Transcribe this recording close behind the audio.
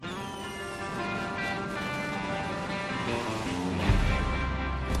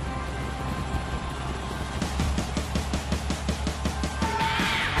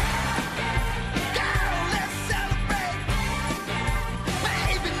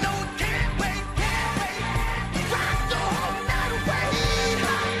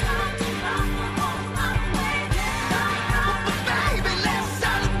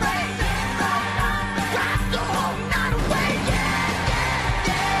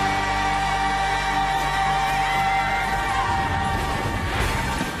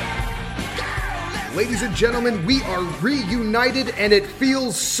Ladies and gentlemen, we are reunited and it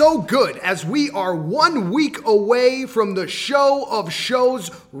feels so good as we are 1 week away from the show of shows.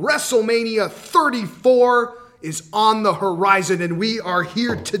 WrestleMania 34 is on the horizon and we are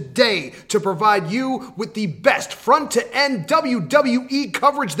here today to provide you with the best front-to-end WWE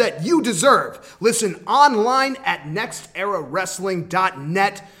coverage that you deserve. Listen online at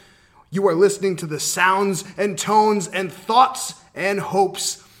nexterawrestling.net. You are listening to the sounds and tones and thoughts and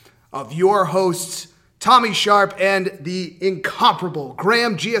hopes of your hosts, Tommy Sharp and the incomparable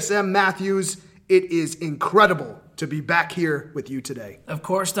Graham GSM Matthews. It is incredible to be back here with you today. Of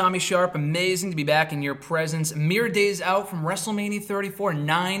course, Tommy Sharp, amazing to be back in your presence. Mere days out from WrestleMania 34,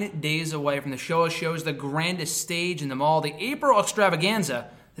 9 days away from the show of shows, the grandest stage in them all, the April extravaganza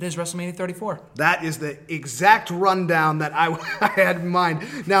that is WrestleMania 34. That is the exact rundown that I had in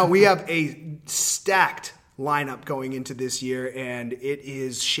mind. Now, we have a stacked lineup going into this year, and it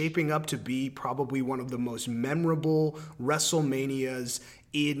is shaping up to be probably one of the most memorable WrestleManias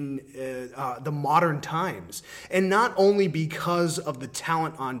in the modern times. And not only because of the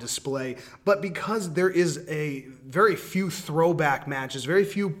talent on display, but because there is a very few throwback matches, very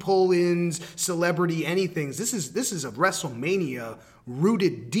few pull-ins, celebrity anythings. This is a WrestleMania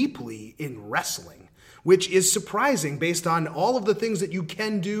rooted deeply in wrestling, which is surprising based on all of the things that you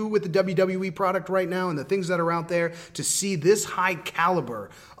can do with the WWE product right now and the things that are out there. To see this high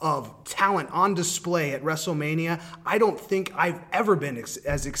caliber of talent on display at WrestleMania, I don't think I've ever been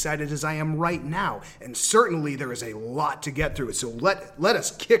as excited as I am right now. And certainly there is a lot to get through. So let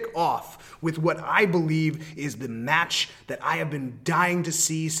us kick off with what I believe is the match that I have been dying to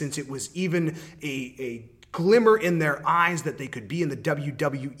see since it was even a glimmer in their eyes that they could be in the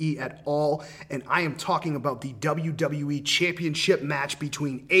WWE at all. And I am talking about the WWE Championship match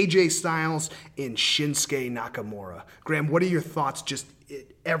between AJ Styles and Shinsuke Nakamura. Graham, what are your thoughts, just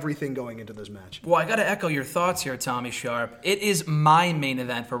everything going into this match? Well, I got to echo your thoughts here, Tommy Sharp. It is my main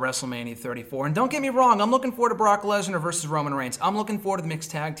event for WrestleMania 34. And don't get me wrong, I'm looking forward to Brock Lesnar versus Roman Reigns. I'm looking forward to the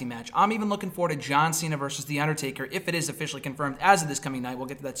mixed tag team match. I'm even looking forward to John Cena versus The Undertaker, if it is officially confirmed as of this coming night. We'll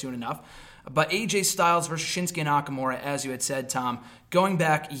get to that soon enough. But AJ Styles versus Shinsuke Nakamura, as you had said, Tom, going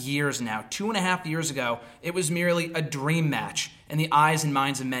back years now, 2.5 years ago, it was merely a dream match in the eyes and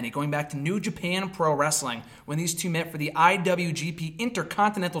minds of many. Going back to New Japan Pro Wrestling, when these two met for the IWGP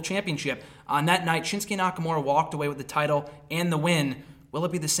Intercontinental Championship. On that night, Shinsuke Nakamura walked away with the title and the win. Will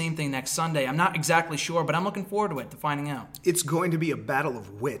it be the same thing next Sunday? I'm not exactly sure, but I'm looking forward to it, to finding out. It's going to be a battle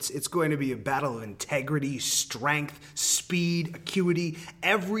of wits. It's going to be a battle of integrity, strength, speed, acuity.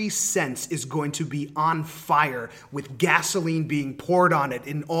 Every sense is going to be on fire with gasoline being poured on it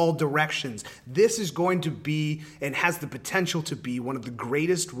in all directions. This is going to be, and has the potential to be, one of the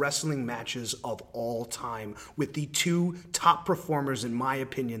greatest wrestling matches of all time, with the two top performers, in my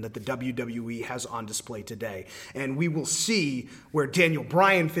opinion, that the WWE has on display today. And we will see where Daniel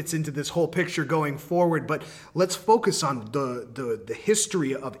Bryan fits into this whole picture going forward, but let's focus on the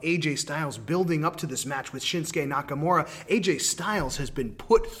history of AJ Styles building up to this match with Shinsuke Nakamura. AJ Styles has been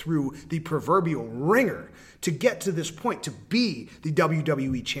put through the proverbial ringer to get to this point, to be the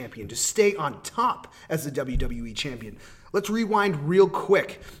WWE champion, to stay on top as the WWE champion. Let's rewind real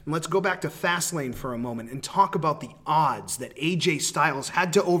quick and let's go back to Fastlane for a moment and talk about the odds that AJ Styles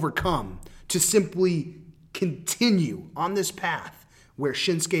had to overcome to simply continue on this path where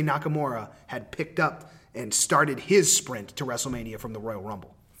Shinsuke Nakamura had picked up and started his sprint to WrestleMania from the Royal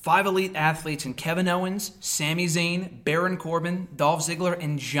Rumble. 5 elite athletes in Kevin Owens, Sami Zayn, Baron Corbin, Dolph Ziggler,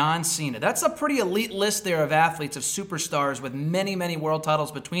 and John Cena. That's a pretty elite list there of athletes, of superstars with many, many world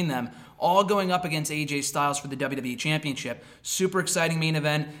titles between them, all going up against AJ Styles for the WWE Championship. Super exciting main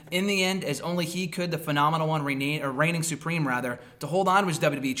event. In the end, as only he could, the phenomenal one, reigning supreme, to hold on to his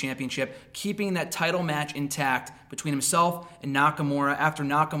WWE Championship, keeping that title match intact between himself and Nakamura after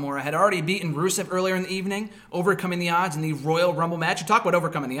Nakamura had already beaten Rusev earlier in the evening, overcoming the odds in the Royal Rumble match. You talk about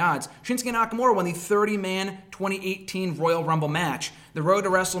overcoming the odds. Shinsuke Nakamura won the 30-man 2018 Royal Rumble match. The road to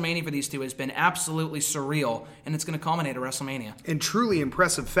WrestleMania for these two has been absolutely surreal, and it's going to culminate at WrestleMania. In truly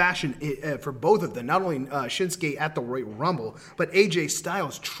impressive fashion for both of them, not only Shinsuke at the Royal Rumble, but AJ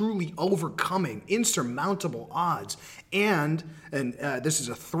Styles truly overcoming insurmountable odds. And this is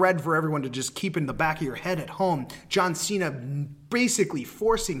a thread for everyone to just keep in the back of your head at home, John Cena basically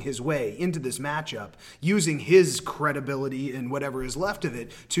forcing his way into this matchup, using his credibility and whatever is left of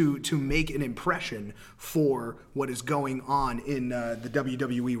it to make an impression for what is going on in the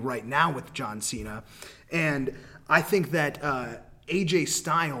WWE right now with John Cena. And I think that AJ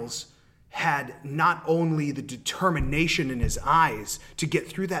Styles had not only the determination in his eyes to get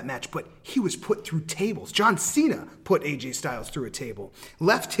through that match, but he was put through tables. John Cena put AJ Styles through a table,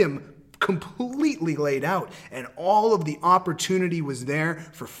 left him completely laid out, and all of the opportunity was there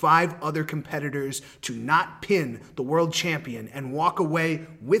for 5 other competitors to not pin the world champion and walk away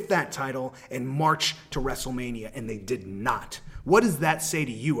with that title and march to WrestleMania, and they did not. What does that say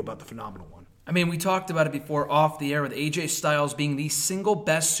to you about the Phenomenal One? I mean, we talked about it before off the air with AJ Styles being the single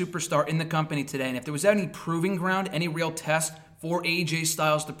best superstar in the company today. And if there was any proving ground, any real test for AJ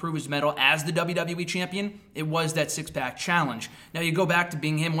Styles to prove his mettle as the WWE champion, it was that six-pack challenge. Now you go back to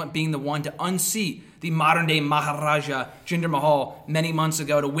being the one to unseat the modern-day Maharaja Jinder Mahal many months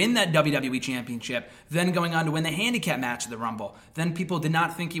ago to win that WWE championship, then going on to win the handicap match of the Rumble. Then people did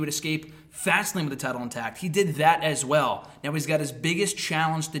not think he would escape Fastlane with the title intact. He did that as well. Now he's got his biggest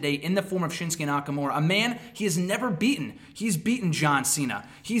challenge today in the form of Shinsuke Nakamura, a man he has never beaten. He's beaten John Cena.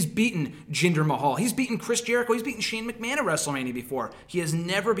 He's beaten Jinder Mahal. He's beaten Chris Jericho. He's beaten Shane McMahon at WrestleMania before. He has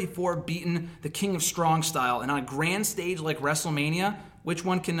never before beaten the King of Strong Style. And on a grand stage like WrestleMania, which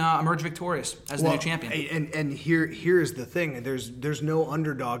one can emerge victorious as the new champion? And here's the thing. There's no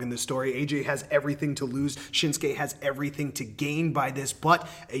underdog in this story. AJ has everything to lose. Shinsuke has everything to gain by this. But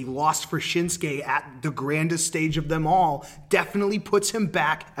a loss for Shinsuke at the grandest stage of them all definitely puts him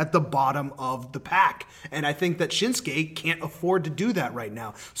back at the bottom of the pack. And I think that Shinsuke can't afford to do that right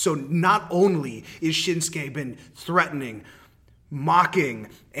now. So not only is Shinsuke been threatening, mocking,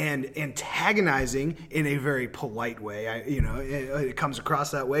 and antagonizing in a very polite way. It comes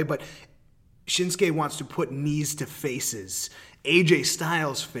across that way, but Shinsuke wants to put knees to faces. AJ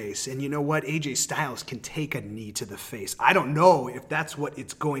Styles' face, and you know what? AJ Styles can take a knee to the face. I don't know if that's what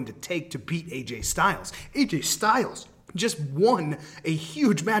it's going to take to beat AJ Styles. AJ Styles just won a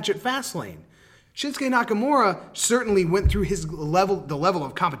huge match at Fastlane. Shinsuke Nakamura certainly went through the level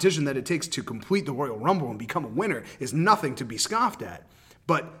of competition that it takes to complete the Royal Rumble and become a winner is nothing to be scoffed at.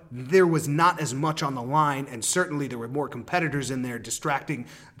 But there was not as much on the line, and certainly there were more competitors in there distracting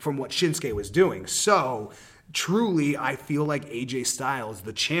from what Shinsuke was doing. So, truly, I feel like AJ Styles,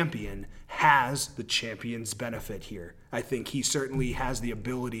 the champion, has the champion's benefit here. I think he certainly has the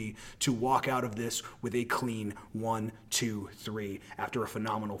ability to walk out of this with a clean 1, 2, 3 after a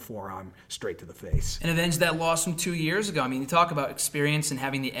phenomenal forearm straight to the face. And avenge that loss from 2 years ago. I mean, you talk about experience and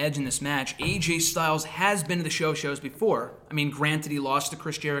having the edge in this match. AJ Styles has been to the shows before. I mean, granted, he lost to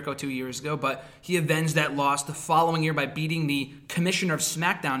Chris Jericho 2 years ago, but he avenged that loss the following year by beating the commissioner of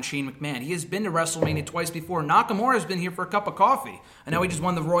SmackDown, Shane McMahon. He has been to WrestleMania twice before. Nakamura has been here for a cup of coffee. I know he just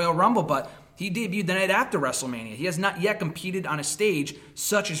won the Royal Rumble, but he debuted the night after WrestleMania. He has not yet competed on a stage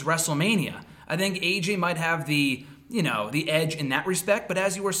such as WrestleMania. I think AJ might have the edge in that respect, but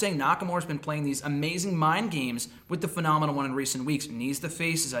as you were saying, Nakamura's been playing these amazing mind games with the Phenomenal One in recent weeks. Knees to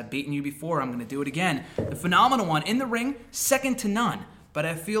faces, I've beaten you before, I'm going to do it again. The Phenomenal One in the ring, second to none. But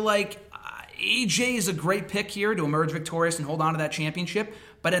I feel like AJ is a great pick here to emerge victorious and hold on to that championship.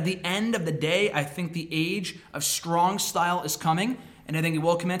 But at the end of the day, I think the age of strong style is coming. And I think it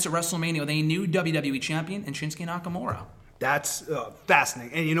will commence at WrestleMania with a new WWE champion in Shinsuke Nakamura. That's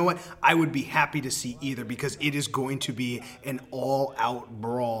fascinating. And you know what? I would be happy to see either because it is going to be an all-out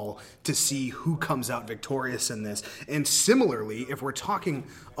brawl to see who comes out victorious in this. And similarly, if we're talking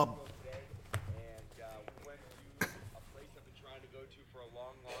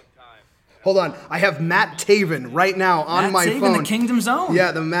Hold on. I have Matt Taven right now on my phone. The Kingdom Zone.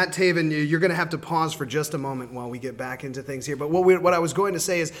 Yeah, the Matt Taven. You're going to have to pause for just a moment while we get back into things here. But what I was going to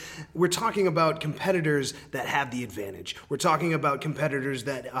say is we're talking about competitors that have the advantage. We're talking about competitors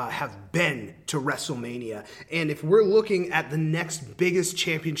that have been to WrestleMania. And if we're looking at the next biggest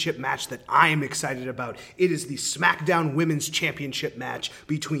championship match that I am excited about, it is the SmackDown Women's Championship match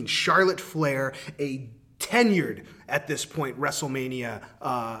between Charlotte Flair, a tenured at this point WrestleMania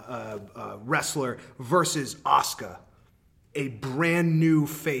wrestler, versus Asuka, a brand new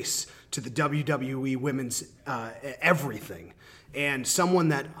face to the WWE Women's everything, and someone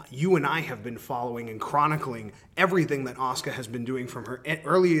that you and I have been following and chronicling everything that Asuka has been doing from her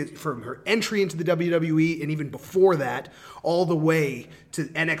entry into the WWE and even before that, all the way to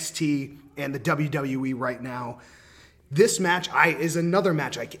NXT and the WWE right now. This match is another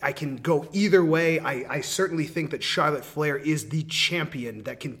match. I can go either way. I certainly think that Charlotte Flair is the champion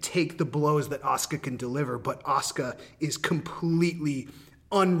that can take the blows that Asuka can deliver, but Asuka is completely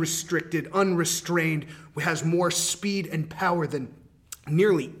unrestricted, unrestrained, has more speed and power than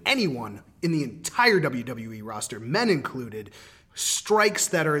nearly anyone in the entire WWE roster, men included. strikes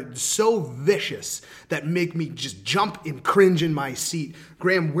that are so vicious that make me just jump and cringe in my seat.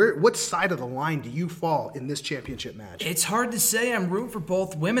 Graham, what side of the line do you fall in this championship match? It's hard to say. I'm rooting for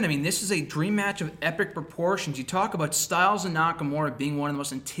both women. I mean, this is a dream match of epic proportions. You talk about Styles and Nakamura being one of the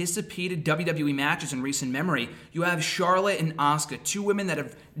most anticipated WWE matches in recent memory. You have Charlotte and Asuka, two women that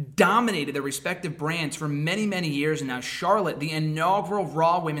have dominated their respective brands for many, many years. And now Charlotte, the inaugural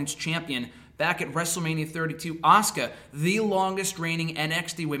Raw Women's Champion, back at WrestleMania 32, Asuka, the longest reigning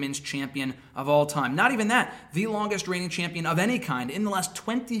NXT Women's Champion of all time. Not even that, the longest reigning champion of any kind in the last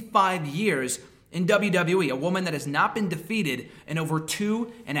 25 years in WWE. A woman that has not been defeated in over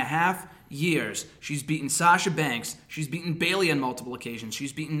 2.5 years. She's beaten Sasha Banks. She's beaten Bayley on multiple occasions.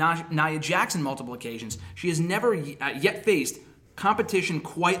 She's beaten Nia Jax on multiple occasions. She has never yet faced competition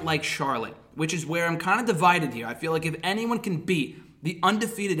quite like Charlotte, which is where I'm kind of divided here. I feel like if anyone can beat the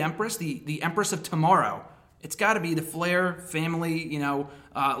undefeated Empress, the Empress of Tomorrow, it's got to be the Flair family,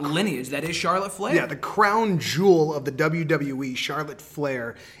 lineage that is Charlotte Flair. Yeah, the crown jewel of the WWE, Charlotte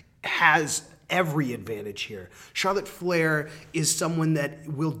Flair, has every advantage here. Charlotte Flair is someone that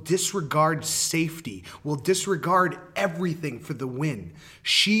will disregard safety, will disregard everything for the win.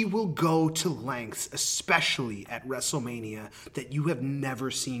 She will go to lengths, especially at WrestleMania, that you have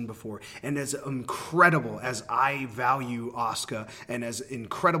never seen before. And as incredible as I value Asuka and as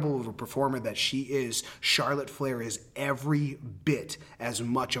incredible of a performer that she is, Charlotte Flair is every bit as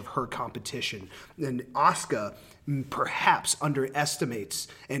much of her competition. And Asuka perhaps underestimates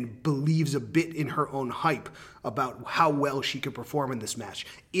and believes a bit in her own hype about how well she can perform in this match.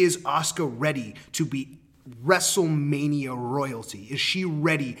 Is Asuka ready to be WrestleMania royalty? Is she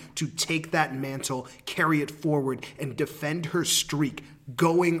ready to take that mantle, carry it forward, and defend her streak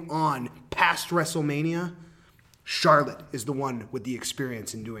going on past WrestleMania? Charlotte is the one with the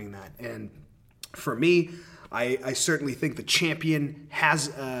experience in doing that. And for me, I certainly think the champion has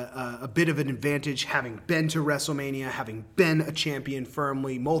a bit of an advantage, having been to WrestleMania, having been a champion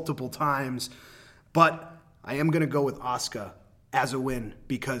firmly multiple times. But I am going to go with Asuka as a win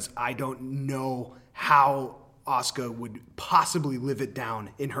because I don't know how Asuka would possibly live it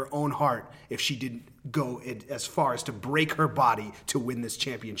down in her own heart if she didn't go as far as to break her body to win this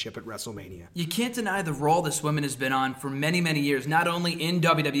championship at WrestleMania. You can't deny the role this woman has been on for many, many years, not only in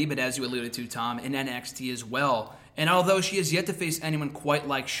WWE, but as you alluded to, Tom, in NXT as well. And although she has yet to face anyone quite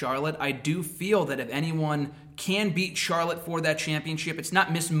like Charlotte, I do feel that if anyone can beat Charlotte for that championship, it's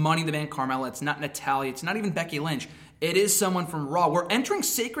not Miss Money the Bank Carmella, it's not Natalya, it's not even Becky Lynch. It is someone from Raw. We're entering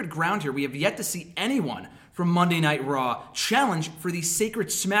sacred ground here. We have yet to see anyone from Monday Night Raw challenge for the sacred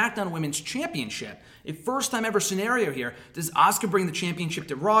SmackDown Women's Championship. A first-time ever scenario here. Does Asuka bring the championship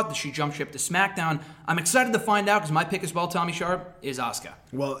to Raw? Does she jump ship to SmackDown? I'm excited to find out because my pick as well, Tommy Sharp, is Asuka.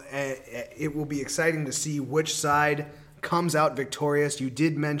 Well, it will be exciting to see which side comes out victorious. You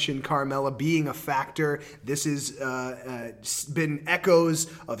did mention Carmella being a factor. This has been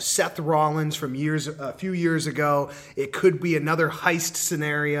echoes of Seth Rollins from a few years ago. It could be another heist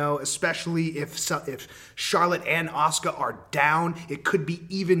scenario, especially if Charlotte and Asuka are down. It could be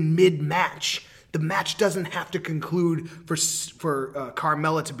even mid-match. The match doesn't have to conclude for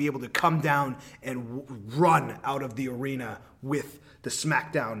Carmella to be able to come down and run out of the arena with the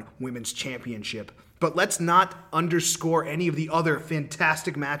SmackDown Women's Championship. But let's not underscore any of the other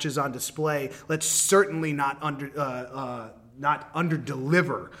fantastic matches on display. Let's certainly not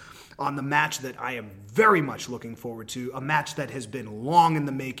under-deliver on the match that I am very much looking forward to, a match that has been long in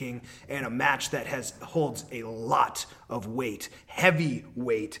the making, and a match that holds a lot of weight,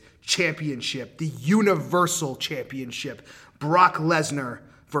 heavyweight championship, the Universal Championship, Brock Lesnar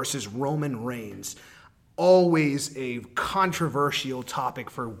versus Roman Reigns. Always a controversial topic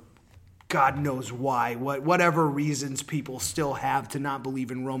for God knows why, whatever reasons people still have to not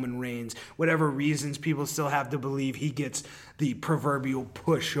believe in Roman Reigns, whatever reasons people still have to believe he gets the proverbial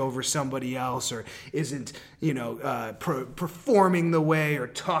push over somebody else or isn't, performing the way or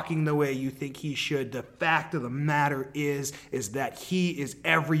talking the way you think he should. The fact of the matter is that he is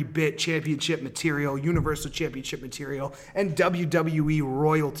every bit championship material, Universal Championship material, and WWE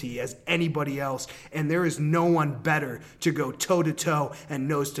royalty as anybody else. And there is no one better to go toe-to-toe and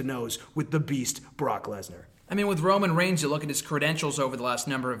nose-to-nose with the beast, Brock Lesnar. I mean, with Roman Reigns, you look at his credentials over the last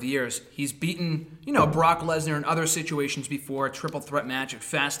number of years. He's beaten, Brock Lesnar in other situations before, a triple threat match at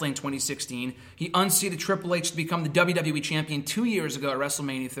Fastlane 2016. He unseated Triple H to become the WWE Champion 2 years ago at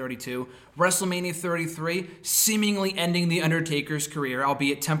WrestleMania 32. WrestleMania 33, seemingly ending The Undertaker's career,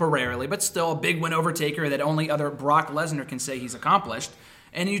 albeit temporarily, but still a big win over Taker that only other Brock Lesnar can say he's accomplished.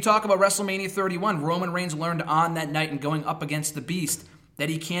 And you talk about WrestleMania 31, Roman Reigns learned on that night and going up against the Beast that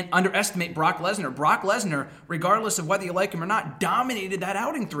he can't underestimate Brock Lesnar. Brock Lesnar, regardless of whether you like him or not, dominated that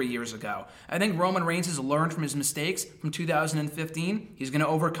outing 3 years ago. I think Roman Reigns has learned from his mistakes from 2015. He's going to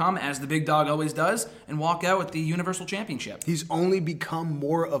overcome, as the big dog always does, and walk out with the Universal Championship. He's only become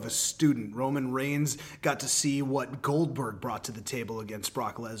more of a student. Roman Reigns got to see what Goldberg brought to the table against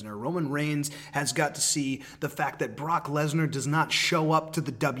Brock Lesnar. Roman Reigns has got to see the fact that Brock Lesnar does not show up to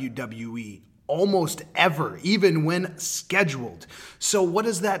the WWE almost ever, even when scheduled. So what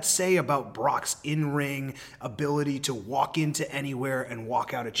does that say about Brock's in-ring ability to walk into anywhere and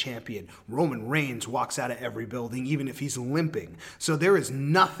walk out a champion? Roman Reigns walks out of every building, even if he's limping. So there is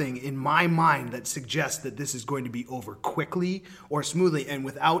nothing in my mind that suggests that this is going to be over quickly or smoothly and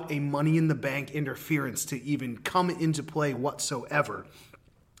without a Money in the Bank interference to even come into play whatsoever.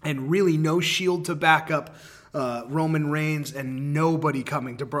 And really no Shield to back up Roman Reigns, and nobody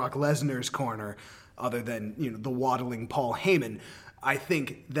coming to Brock Lesnar's corner other than, the waddling Paul Heyman. I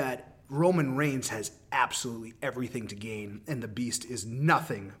think that Roman Reigns has absolutely everything to gain, and the Beast is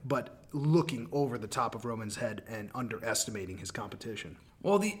nothing but looking over the top of Roman's head and underestimating his competition.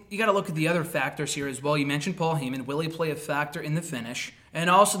 Well, you got to look at the other factors here as well. You mentioned Paul Heyman. Will he play a factor in the finish?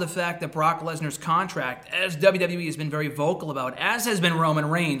 And also the fact that Brock Lesnar's contract, as WWE has been very vocal about, as has been Roman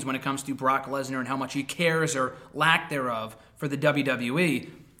Reigns when it comes to Brock Lesnar and how much he cares or lack thereof for the WWE.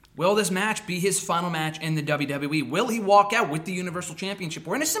 Will this match be his final match in the WWE? Will he walk out with the Universal Championship?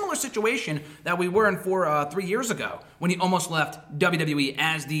 We're in a similar situation that we were in for 3 years ago when he almost left WWE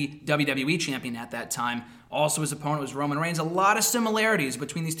as the WWE Champion at that time. Also, his opponent was Roman Reigns. A lot of similarities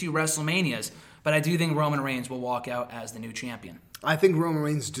between these two WrestleManias, but I do think Roman Reigns will walk out as the new champion. I think Roman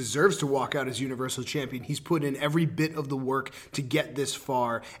Reigns deserves to walk out as Universal Champion. He's put in every bit of the work to get this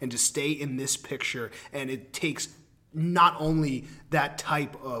far and to stay in this picture, and it takes not only that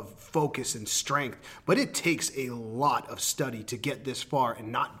type of focus and strength, but it takes a lot of study to get this far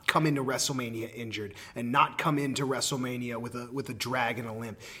and not come into WrestleMania injured and not come into WrestleMania with a drag and a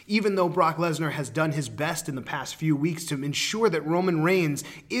limp. Even though Brock Lesnar has done his best in the past few weeks to ensure that Roman Reigns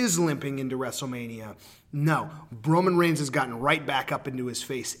is limping into WrestleMania, no, Roman Reigns has gotten right back up into his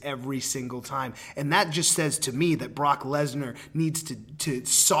face every single time. And that just says to me that Brock Lesnar needs to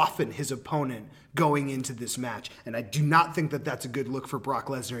soften his opponent going into this match. And I do not think that that's a good look for Brock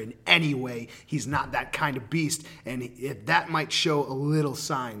Lesnar in any way. He's not that kind of beast. And that might show a little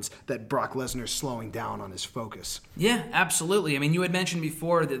signs that Brock Lesnar's slowing down on his focus. Yeah, absolutely. I mean, you had mentioned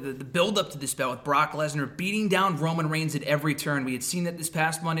before the build-up to this bout with Brock Lesnar beating down Roman Reigns at every turn. We had seen that this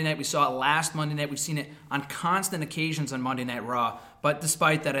past Monday night. We saw it last Monday night. We've seen it on constant occasions on Monday Night Raw. But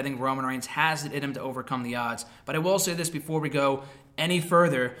despite that, I think Roman Reigns has it in him to overcome the odds. But I will say this before we go any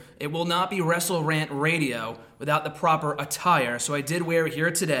further. It will not be Wrestle Rant Radio without the proper attire. So I did wear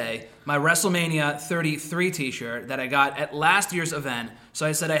here today my WrestleMania 33 t-shirt that I got at last year's event. So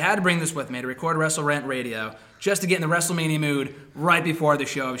I said I had to bring this with me to record Wrestle Rant Radio just to get in the WrestleMania mood right before the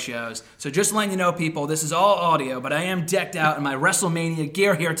show of shows. So just letting you know, people, this is all audio, but I am decked out in my WrestleMania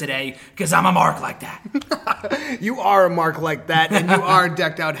gear here today because I'm a mark like that. You are a mark like that, and you are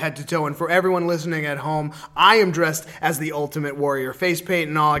decked out head to toe. And for everyone listening at home, I am dressed as the Ultimate Warrior. Face paint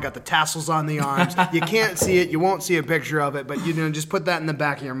and all. I got the tassels on the arms. You can't see it. You won't see a picture of it, but just put that in the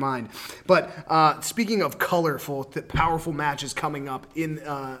back of your mind. But speaking of colorful, powerful matches coming up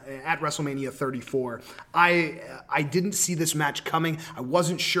at WrestleMania 34, I didn't see this match coming. I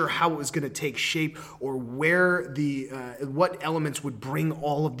wasn't sure how it was going to take shape or where what elements would bring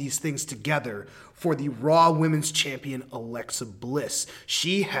all of these things together for the Raw Women's Champion Alexa Bliss.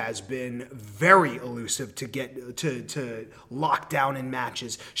 She has been very elusive to get to lock down in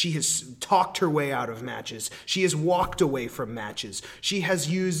matches. She has talked her way out of matches. She has walked away from matches. She has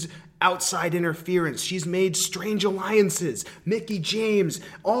used outside interference. She's made strange alliances, Mickie James,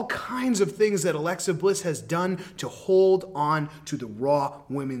 all kinds of things that Alexa Bliss has done to hold on to the Raw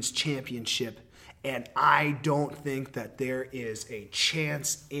Women's Championship. And I don't think that there is a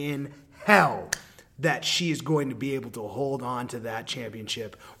chance in hell that she is going to be able to hold on to that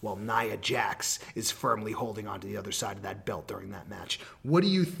championship while Nia Jax is firmly holding on to the other side of that belt during that match. What do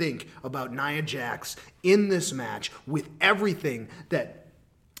you think about Nia Jax in this match with everything that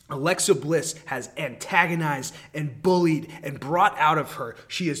Alexa Bliss has antagonized and bullied and brought out of her?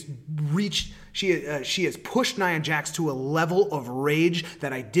 She has pushed Nia Jax to a level of rage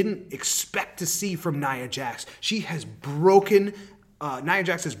that I didn't expect to see from Nia Jax. Nia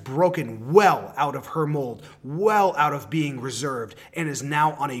Jax has broken well out of her mold, well out of being reserved, and is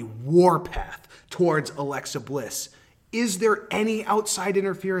now on a warpath towards Alexa Bliss. Is there any outside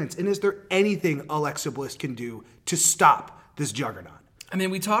interference, and is there anything Alexa Bliss can do to stop this juggernaut? I mean,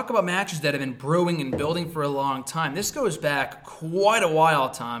 we talk about matches that have been brewing and building for a long time. This goes back quite a while,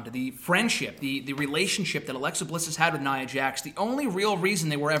 Tom, to the friendship, the relationship that Alexa Bliss has had with Nia Jax. The only real reason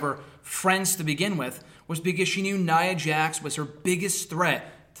they were ever friends to begin with was because she knew Nia Jax was her biggest threat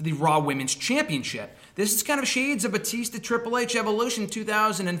to the Raw Women's Championship. This is kind of shades of Batista Triple H Evolution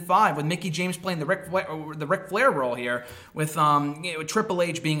 2005 with Mickie James playing the Ric Flair role here with Triple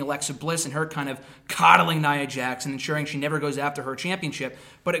H being Alexa Bliss and her kind of coddling Nia Jax and ensuring she never goes after her championship.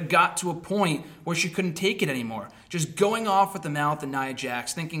 But it got to a point where she couldn't take it anymore. Just going off with the mouth at Nia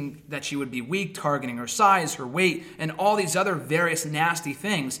Jax, thinking that she would be weak, targeting her size, her weight, and all these other various nasty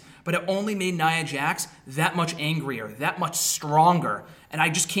things. But it only made Nia Jax that much angrier, that much stronger. And I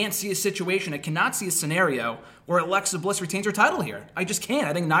just can't see a situation, I cannot see a scenario where Alexa Bliss retains her title here. I just can't.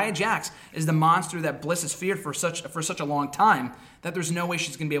 I think Nia Jax is the monster that Bliss has feared for such a long time that there's no way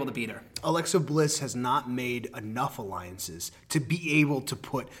she's going to be able to beat her. Alexa Bliss has not made enough alliances to be able to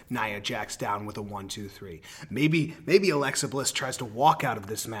put Nia Jax down with a 1-2-3. Maybe Alexa Bliss tries to walk out of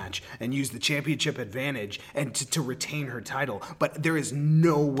this match and use the championship advantage and to retain her title. But there is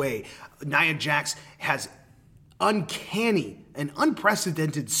no way. Nia Jax has uncanny and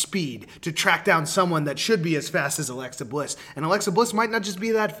unprecedented speed to track down someone that should be as fast as Alexa Bliss. And Alexa Bliss might not just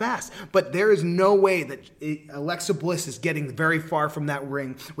be that fast, but there is no way that Alexa Bliss is getting very far from that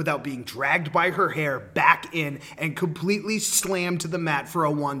ring without being dragged by her hair back in and completely slammed to the mat for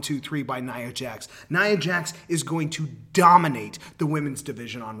a 1-2-3 by Nia Jax. Nia Jax is going to dominate the women's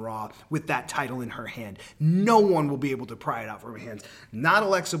division on Raw with that title in her hand. No one will be able to pry it out from her hands. Not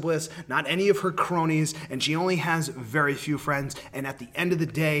Alexa Bliss, not any of her cronies, and she only has very few friends. And at the end of the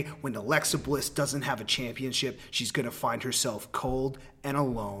day, when Alexa Bliss doesn't have a championship, she's going to find herself cold and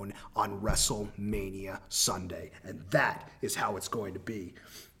alone on WrestleMania Sunday. And that is how it's going to be.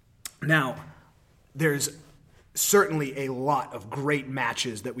 Now, there's certainly a lot of great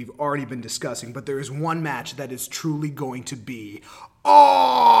matches that we've already been discussing, but there is one match that is truly going to be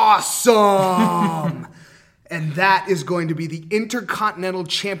awesome! And that is going to be the Intercontinental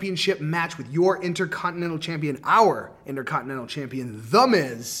Championship match with your Intercontinental Champion, our Intercontinental Champion, The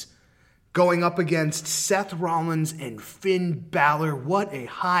Miz, going up against Seth Rollins and Finn Balor. What a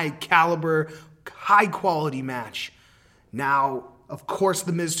high caliber, high quality match. Now, of course,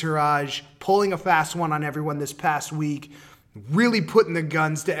 the Miztourage pulling a fast one on everyone this past week, really putting the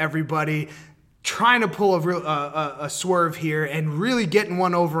guns to everybody, trying to pull a swerve here and really getting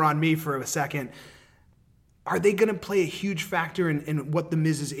one over on me for a second. Are they going to play a huge factor in what The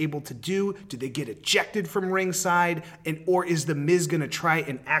Miz is able to do? Do they get ejected from ringside? Or is The Miz going to try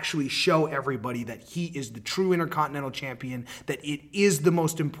and actually show everybody that he is the true Intercontinental Champion, that it is the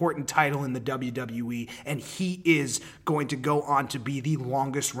most important title in the WWE, and he is going to go on to be the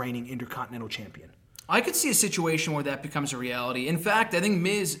longest reigning Intercontinental Champion? I could see a situation where that becomes a reality. In fact, I think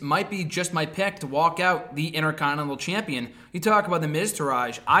Miz might be just my pick to walk out the Intercontinental Champion. You talk about the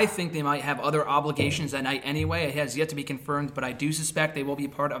Miztourage. I think they might have other obligations that night anyway. It has yet to be confirmed, but I do suspect they will be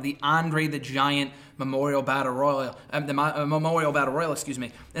part of the Andre the Giant Memorial Battle Royal. Memorial Battle Royal, excuse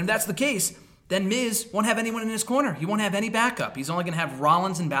me. And if that's the case, then Miz won't have anyone in his corner. He won't have any backup. He's only going to have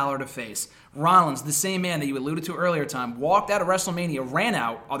Rollins and Balor to face. Rollins, the same man that you alluded to earlier, Tom, walked out of WrestleMania, ran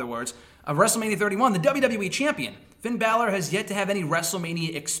out, other words, of WrestleMania 31, the WWE Champion. Finn Balor has yet to have any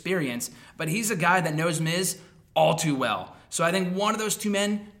WrestleMania experience, but he's a guy that knows Miz all too well. So I think one of those two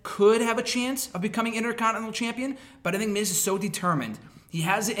men could have a chance of becoming Intercontinental Champion, but I think Miz is so determined. He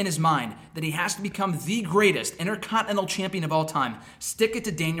has it in his mind that he has to become the greatest Intercontinental Champion of all time. Stick it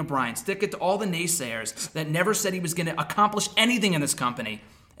to Daniel Bryan. Stick it to all the naysayers that never said he was going to accomplish anything in this company.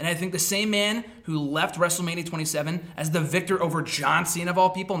 And I think the same man who left WrestleMania 27 as the victor over John Cena of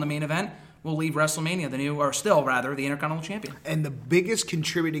all people in the main event will leave WrestleMania, the Intercontinental Champion. And the biggest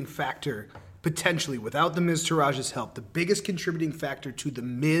contributing factor, potentially, without the Miztourage's help, the biggest contributing factor to the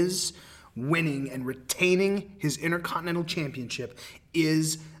Miz winning and retaining his Intercontinental Championship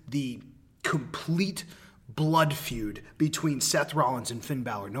is the complete blood feud between Seth Rollins and Finn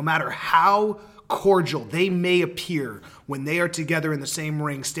Balor. No matter how cordial they may appear when they are together in the same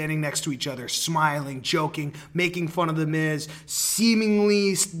ring, standing next to each other, smiling, joking, making fun of The Miz,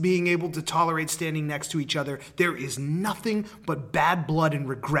 seemingly being able to tolerate standing next to each other, there is nothing but bad blood and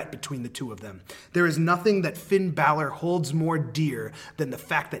regret between the two of them. There is nothing that Finn Balor holds more dear than the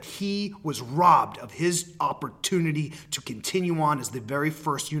fact that he was robbed of his opportunity to continue on as the very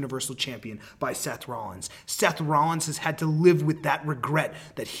first Universal Champion by Seth Rollins. Seth Rollins has had to live with that regret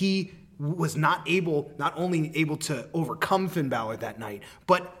that he was not only able to overcome Finn Balor that night,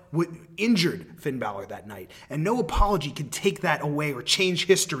 but injured Finn Balor that night. And no apology can take that away or change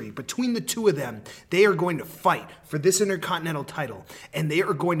history. Between the two of them, they are going to fight for this Intercontinental title. And they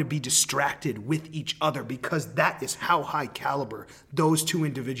are going to be distracted with each other because that is how high caliber those two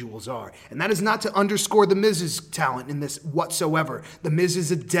individuals are. And that is not to underscore The Miz's talent in this whatsoever. The Miz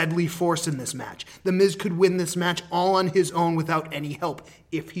is a deadly force in this match. The Miz could win this match all on his own without any help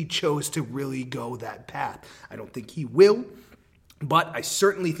if he chose to really go that path. I don't think he will. But I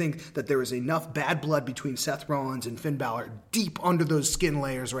certainly think that there is enough bad blood between Seth Rollins and Finn Balor deep under those skin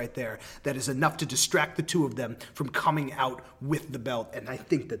layers right there that is enough to distract the two of them from coming out with the belt. And I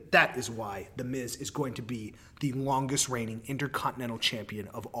think that that is why The Miz is going to be the longest reigning Intercontinental Champion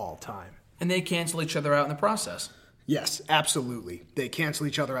of all time. And they cancel each other out in the process. Yes, absolutely. They cancel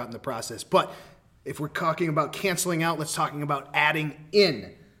each other out in the process. But if we're talking about canceling out, let's talk about adding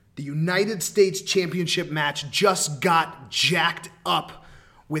in. The United States Championship match just got jacked up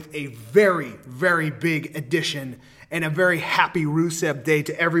with a very, very big addition and a very happy Rusev Day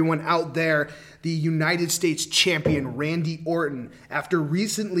to everyone out there. The United States Champion Randy Orton, after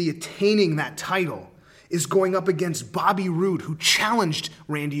recently attaining that title, is going up against Bobby Roode, who challenged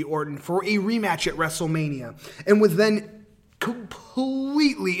Randy Orton for a rematch at WrestleMania and was then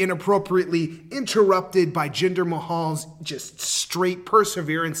completely inappropriately interrupted by Jinder Mahal's just straight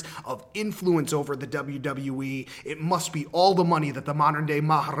perseverance of influence over the WWE. It must be all the money that the modern day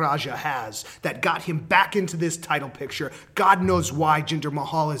Maharaja has that got him back into this title picture. God knows why Jinder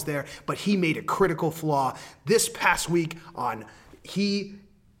Mahal is there, but he made a critical flaw this past week he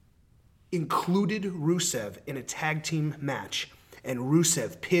included Rusev in a tag team match, and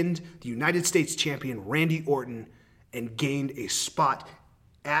Rusev pinned the United States champion Randy Orton and gained a spot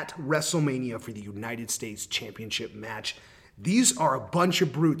at WrestleMania for the United States Championship match. These are a bunch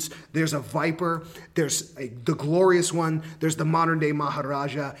of brutes. There's a Viper, there's the Glorious One, there's the modern-day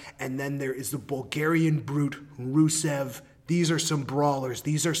Maharaja, and then there is the Bulgarian brute, Rusev. These are some brawlers.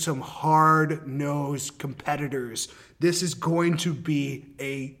 These are some hard-nosed competitors. This is going to be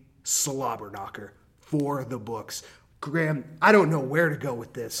a slobber knocker for the books. Graham, I don't know where to go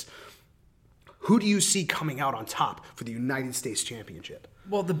with this. Who do you see coming out on top for the United States Championship?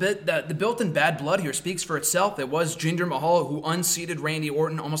 Well, the built-in bad blood here speaks for itself. It was Jinder Mahal who unseated Randy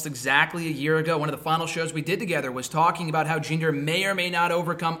Orton almost exactly a year ago. One of the final shows we did together was talking about how Jinder may or may not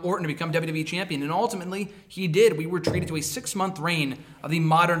overcome Orton to become WWE Champion, and ultimately he did. We were treated to a 6-month reign of the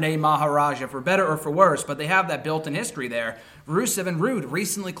modern-day Maharaja, for better or for worse, but they have that built-in history there. Rusev and Roode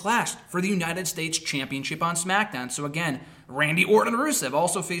recently clashed for the United States Championship on SmackDown. So again, Randy Orton and Rusev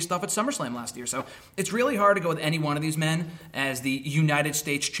also faced off at SummerSlam last year. So it's really hard to go with any one of these men as the United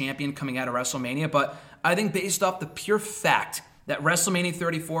States champion coming out of WrestleMania. But I think based off the pure fact that WrestleMania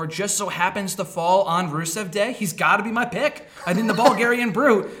 34 just so happens to fall on Rusev Day, he's got to be my pick. I think the Bulgarian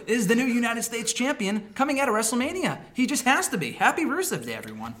Brute is the new United States champion coming out of WrestleMania. He just has to be. Happy Rusev Day,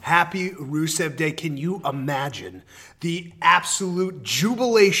 everyone. Happy Rusev Day. Can you imagine the absolute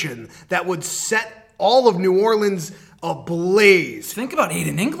jubilation that would set all of New Orleans ablaze? Think about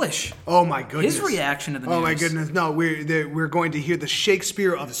Aiden English. Oh my goodness. His reaction to the news. Oh my goodness. No, we're going to hear the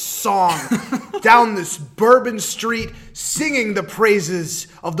Shakespeare of song down this Bourbon Street singing the praises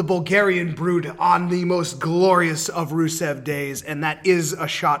of the Bulgarian Brute on the most glorious of Rusev days, and that is a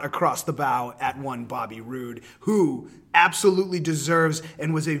shot across the bow at one Bobby Roode, who absolutely deserves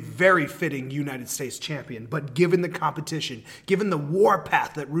and was a very fitting United States champion. But given the competition, given the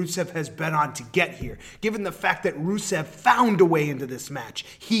warpath that Rusev has been on to get here, given the fact that Rusev found a way into this match,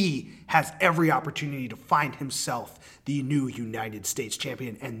 he has every opportunity to find himself the new United States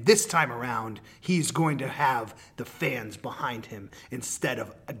champion. And this time around, he's going to have the fans behind him instead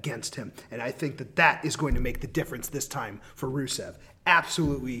of against him. And I think that that is going to make the difference this time for Rusev.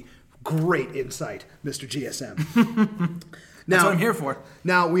 Absolutely great insight, Mr. GSM. That's what I'm here for.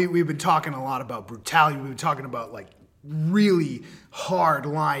 Now, we've been talking a lot about brutality. We've been talking about really hard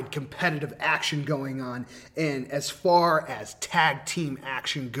line competitive action going on. And as far as tag team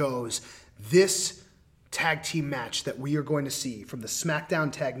action goes, this tag team match that we are going to see from the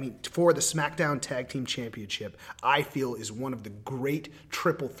SmackDown for the SmackDown Tag Team Championship, I feel is one of the great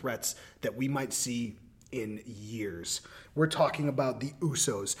triple threats that we might see in years. We're talking about the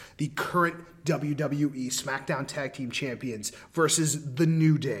Usos, the current WWE SmackDown Tag Team Champions, versus the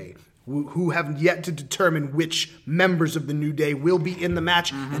New Day, who have yet to determine which members of the New Day will be in the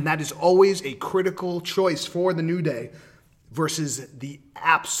match, and that is always a critical choice for the New Day, versus the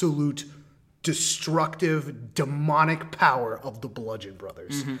absolute destructive, demonic power of the Bludgeon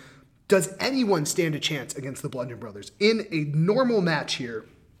Brothers. Does anyone stand a chance against the Bludgeon Brothers? In a normal match here,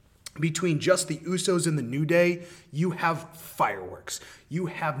 between just the Usos and the New Day, you have fireworks. You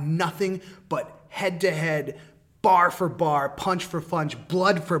have nothing but head-to-head, bar for bar, punch for punch,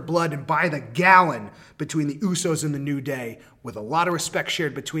 blood for blood, and by the gallon between the Usos and the New Day, with a lot of respect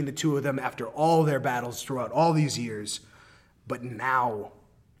shared between the two of them after all their battles throughout all these years. But now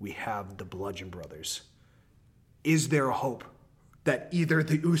we have the Bludgeon Brothers. Is there a hope that either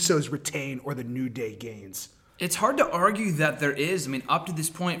the Usos retain or the New Day gains? It's hard to argue that there is. I mean, up to this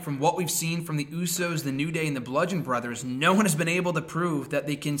point, from what we've seen from the Usos, the New Day, and the Bludgeon Brothers, no one has been able to prove that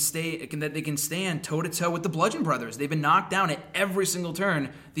they can stand toe-to-toe with the Bludgeon Brothers. They've been knocked down at every single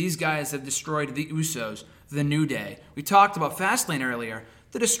turn. These guys have destroyed the Usos, the New Day. We talked about Fastlane earlier.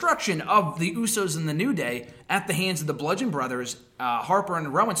 The destruction of the Usos and the New Day at the hands of the Bludgeon Brothers, Harper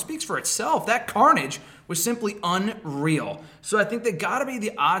and Rowan, speaks for itself. That carnage was simply unreal. So I think they got to be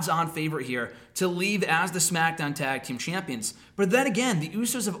the odds-on favorite here to leave as the SmackDown Tag Team Champions. But then again, the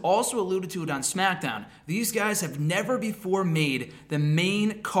Usos have also alluded to it on SmackDown. These guys have never before made the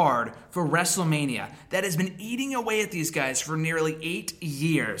main card for WrestleMania. That has been eating away at these guys for nearly 8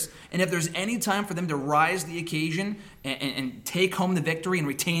 years. And if there's any time for them to rise the occasion and take home the victory and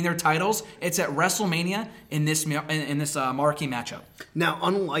retain their titles, it's at WrestleMania in this marquee matchup. Now,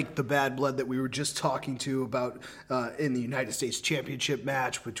 unlike the bad blood that we were just talking to about in the United States Championship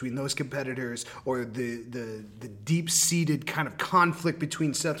match between those competitors, or the deep-seated kind of conflict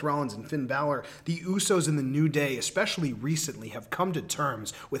between Seth Rollins and Finn Balor, the Usos and the New Day, especially recently, have come to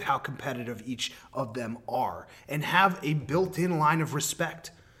terms with how competitive each of them are and have a built-in line of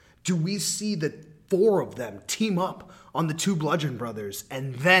respect. Do we see the 4 of them team up on the 2 Bludgeon Brothers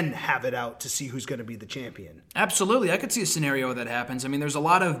and then have it out to see who's going to be the champion? Absolutely. I could see a scenario that happens. I mean, there's a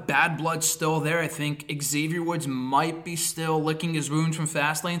lot of bad blood still there. I think Xavier Woods might be still licking his wounds from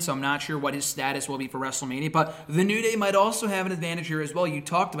Fastlane, so I'm not sure what his status will be for WrestleMania. But the New Day might also have an advantage here as well. You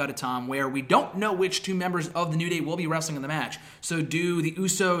talked about it, Tom, where we don't know which 2 members of the New Day will be wrestling in the match. So do the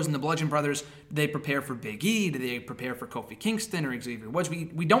Usos and the Bludgeon Brothers, do they prepare for Big E? Do they prepare for Kofi Kingston or Xavier Woods? We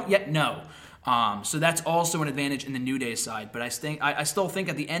don't yet know. So that's also an advantage in the New Day side. But I still think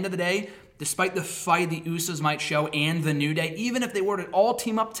at the end of the day, despite the fight the Usos might show and the New Day, even if they were to all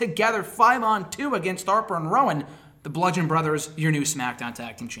team up together 5-on-2 against Harper and Rowan, the Bludgeon Brothers, your new SmackDown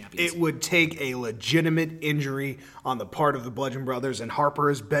Tag Team Champions. It would take a legitimate injury on the part of the Bludgeon Brothers, and Harper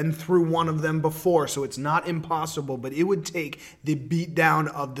has been through one of them before, so it's not impossible, but it would take the beatdown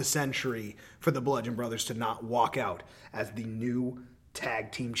of the century for the Bludgeon Brothers to not walk out as the new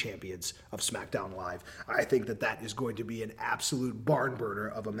Tag Team Champions of SmackDown Live. I think that is going to be an absolute barn burner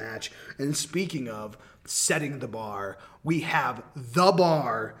of a match. And speaking of setting the bar, we have The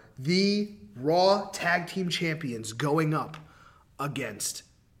Bar, the Raw Tag Team Champions, going up against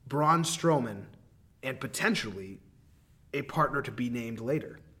Braun Strowman and potentially a partner to be named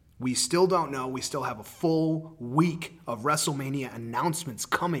later. We still don't know. We still have a full week of WrestleMania announcements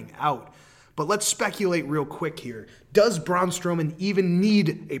coming out. But let's speculate real quick here. Does Braun Strowman even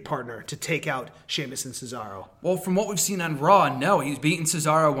need a partner to take out Sheamus and Cesaro? Well, from what we've seen on Raw, no. He's beaten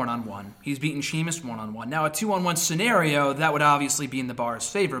Cesaro one-on-one. He's beaten Sheamus one-on-one. Now, a 2-on-1 scenario, that would obviously be in the Bar's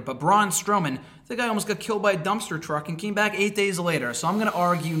favor. But Braun Strowman, the guy almost got killed by a dumpster truck and came back 8 days later. So I'm going to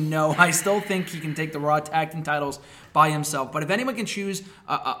argue no. I still think he can take the Raw Tag Team titles by himself. But if anyone can choose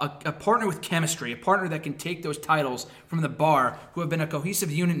a partner with chemistry, a partner that can take those titles from the Bar, who have been a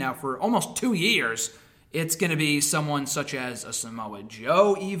cohesive unit now for almost 2 years, it's going to be someone such as a Samoa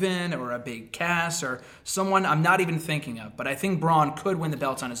Joe even, or a Big Cass, or someone I'm not even thinking of. But I think Braun could win the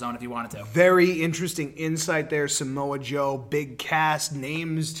belts on his own if he wanted to. Very interesting insight there. Samoa Joe, Big Cass,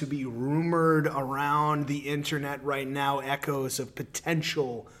 names to be rumored around the internet right now, echoes of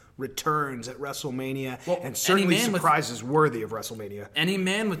potential returns at WrestleMania, and certainly surprises worthy of WrestleMania. Any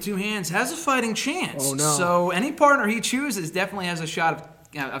man with 2 hands has a fighting chance. Oh, no. So any partner he chooses definitely has a shot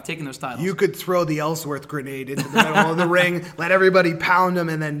of taking those titles. You could throw the Ellsworth grenade into the middle of the ring, let everybody pound him,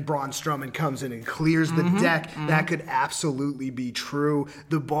 and then Braun Strowman comes in and clears the deck. That could absolutely be true.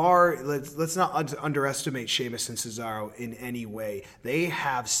 The Bar, let's not underestimate Sheamus and Cesaro in any way. They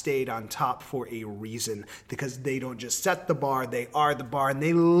have stayed on top for a reason, because they don't just set the bar, they are the bar, and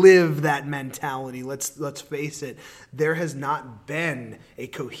they live that mentality. Let's face it, there has not been a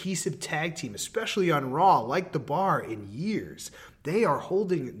cohesive tag team, especially on Raw, like the Bar in years. They are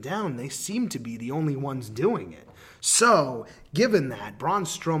holding it down. They seem to be the only ones doing it. So, given that, Braun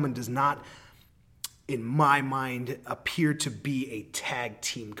Strowman does not, in my mind, appear to be a tag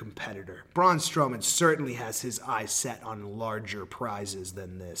team competitor. Braun Strowman certainly has his eyes set on larger prizes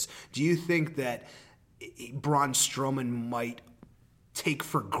than this. Do you think that Braun Strowman might take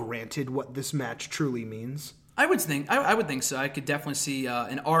for granted what this match truly means? I would think so. I could definitely see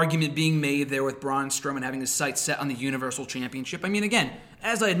an argument being made there with Braun Strowman having his sights set on the Universal Championship. I mean, again,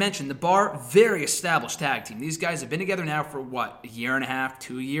 as I had mentioned, the Bar, very established tag team. These guys have been together now for, a year and a half,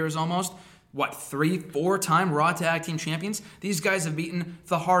 2 years almost? 3, 4-time Raw Tag Team Champions? These guys have beaten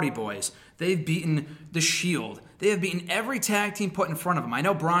the Hardy Boys. They've beaten The Shield. They have beaten every tag team put in front of them. I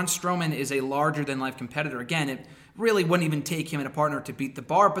know Braun Strowman is a larger-than-life competitor. Again, it really wouldn't even take him and a partner to beat the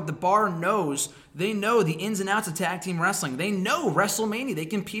Bar, but the Bar they know the ins and outs of tag team wrestling. They know WrestleMania. They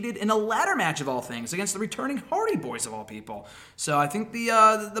competed in a ladder match of all things against the returning Hardy Boys of all people. So I think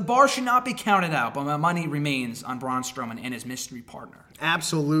the Bar should not be counted out, but my money remains on Braun Strowman and his mystery partner.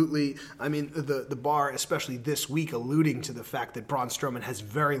 Absolutely. I mean, the Bar, especially this week, alluding to the fact that Braun Strowman has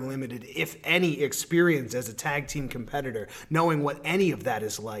very limited, if any, experience as a tag team competitor, knowing what any of that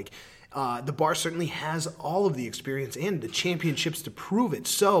is like. The Bar certainly has all of the experience and the championships to prove it.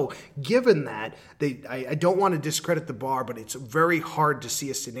 So, given that, I don't want to discredit the Bar, but it's very hard to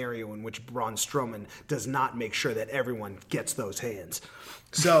see a scenario in which Braun Strowman does not make sure that everyone gets those hands.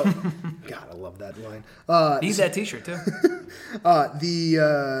 So, God, I love that line. Need that T-shirt too.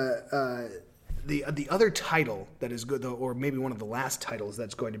 The other title that is good, though, or maybe one of the last titles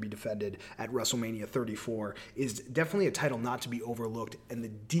that's going to be defended at WrestleMania 34, is definitely a title not to be overlooked, and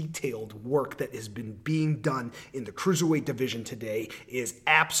the detailed work that has been being done in the Cruiserweight division today is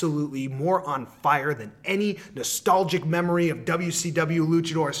absolutely more on fire than any nostalgic memory of WCW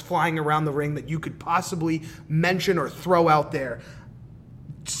luchadors flying around the ring that you could possibly mention or throw out there.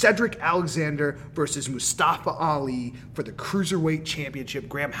 Cedric Alexander versus Mustafa Ali for the Cruiserweight Championship.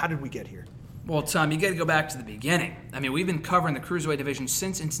 Graham, how did we get here? Well, Tom, you got to go back to the beginning. I mean, we've been covering the Cruiserweight division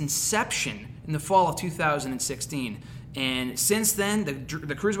since its inception in the fall of 2016. And since then, the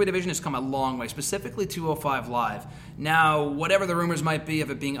Cruiserweight division has come a long way, specifically 205 Live. Now, whatever the rumors might be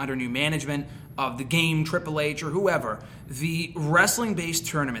of it being under new management, of the Game, Triple H, or whoever, the wrestling-based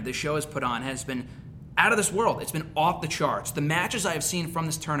tournament the show has put on has been out of this world. It's been off the charts. The matches I have seen from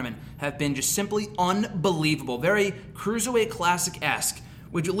this tournament have been just simply unbelievable. Very Cruiserweight Classic-esque,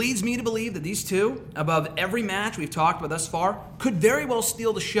 which leads me to believe that these two, above every match we've talked about thus far, could very well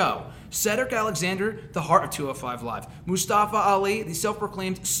steal the show. Cedric Alexander, the heart of 205 Live. Mustafa Ali, the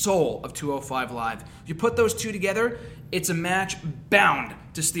self-proclaimed soul of 205 Live. You put those two together, it's a match bound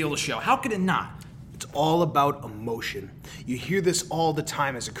to steal the show. How could it not? It's all about emotion. You hear this all the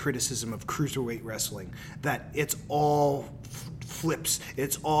time as a criticism of Cruiserweight wrestling, that it's all flips,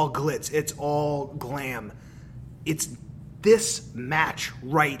 it's all glitz, it's all glam. It's this match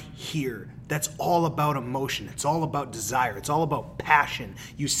right here that's all about emotion. It's all about desire. It's all about passion.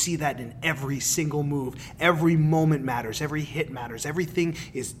 You see that in every single move. Every moment matters. Every hit matters. Everything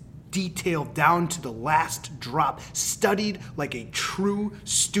is detailed down to the last drop, studied like a true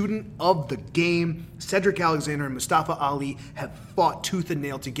student of the game. Cedric Alexander and Mustafa Ali have fought tooth and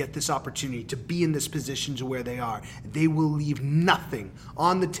nail to get this opportunity to be in this position to where they are. They will leave nothing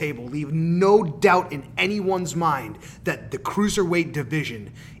on the table, leave no doubt in anyone's mind that the Cruiserweight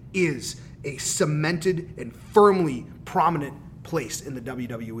division is a cemented and firmly prominent place in the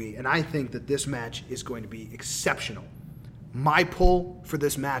WWE. And I think that this match is going to be exceptional. My pull for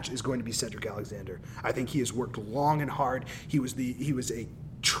this match is going to be Cedric Alexander. I think he has worked long and hard. He was a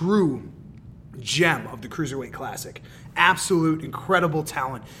true gem of the Cruiserweight Classic. Absolute incredible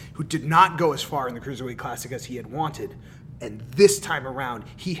talent who did not go as far in the Cruiserweight Classic as he had wanted. And this time around,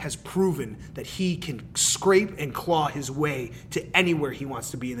 he has proven that he can scrape and claw his way to anywhere he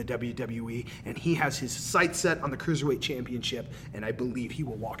wants to be in the WWE. And he has his sights set on the Cruiserweight Championship, and I believe he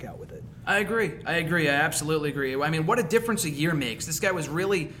will walk out with it. I agree. I absolutely agree. I mean, what a difference a year makes. This guy was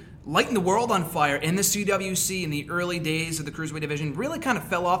really lighting the world on fire in the CWC in the early days of the Cruiserweight division. Really kind of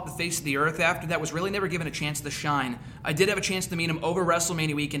fell off the face of the earth after that. Was really never given a chance to shine. I did have a chance to meet him over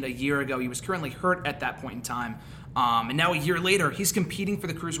WrestleMania weekend a year ago. He was currently hurt at that point in time. And now a year later, he's competing for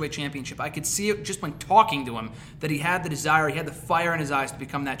the Cruiserweight Championship. I could see it just when talking to him that he had the desire, he had the fire in his eyes to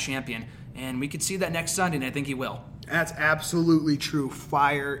become that champion. And we could see that next Sunday, and I think he will. That's absolutely true.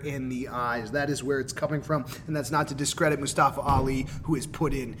 Fire in the eyes. That is where it's coming from. And that's not to discredit Mustafa Ali, who has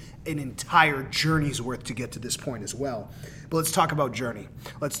put in an entire journey's worth to get to this point as well. But let's talk about journey.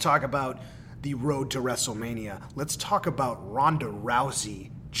 Let's talk about the road to WrestleMania. Let's talk about Ronda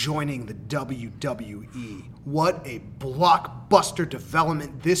Rousey joining the WWE. What a blockbuster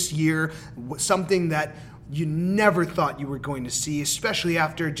development this year. Something that you never thought you were going to see, especially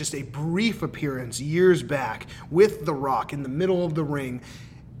after just a brief appearance years back with The Rock in the middle of the ring.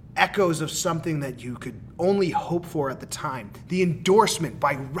 Echoes of something that you could only hope for at the time. The endorsement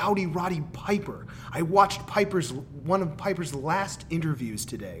by Rowdy Roddy Piper. I watched one of Piper's last interviews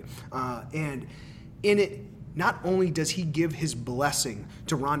today, and in it, not only does he give his blessing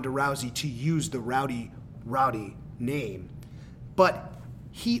to Ronda Rousey to use the Rowdy name, but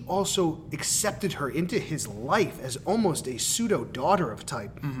he also accepted her into his life as almost a pseudo-daughter of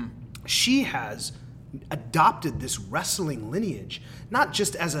type. Mm-hmm. She has adopted this wrestling lineage, not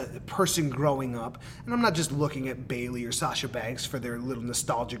just as a person growing up, and I'm not just looking at Bayley or Sasha Banks for their little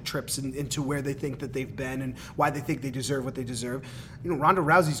nostalgic trips into where they think that they've been and why they think they deserve what they deserve. Ronda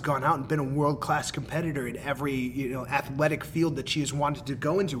Rousey's gone out and been a world-class competitor in every athletic field that she has wanted to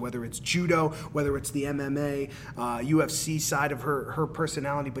go into, whether it's judo, whether it's the MMA, UFC side of her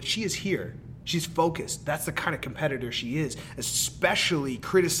personality, but she is here. She's focused. That's the kind of competitor she is, especially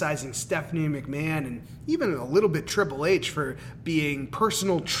criticizing Stephanie McMahon and even a little bit Triple H for being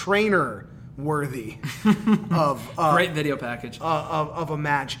personal trainer worthy of great video package of a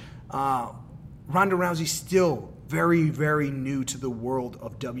match. Ronda Rousey still very, very new to the world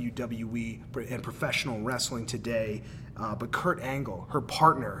of WWE and professional wrestling today. But Kurt Angle, her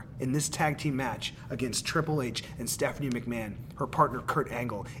partner in this tag team match against Triple H and Stephanie McMahon, her partner Kurt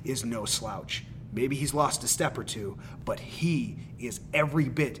Angle is no slouch. Maybe he's lost a step or two, but he is every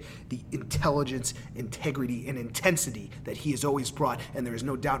bit the intelligence, integrity, and intensity that he has always brought. And there is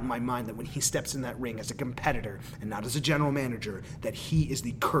no doubt in my mind that when he steps in that ring as a competitor and not as a general manager, that he is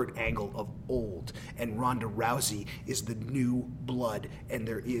the Kurt Angle of old. And Ronda Rousey is the new blood, and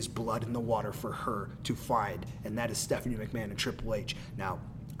there is blood in the water for her to find. And that is Stephanie McMahon and Triple H. Now,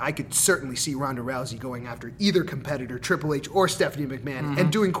 I could certainly see Ronda Rousey going after either competitor, Triple H or Stephanie McMahon,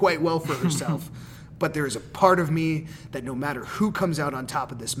 and doing quite well for herself. But there is a part of me that no matter who comes out on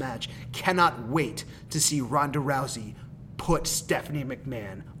top of this match, cannot wait to see Ronda Rousey put Stephanie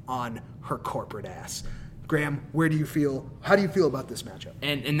McMahon on her corporate ass. Graham, how do you feel about this matchup?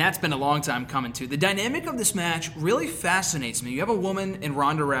 And that's been a long time coming, too. The dynamic of this match really fascinates me. You have a woman in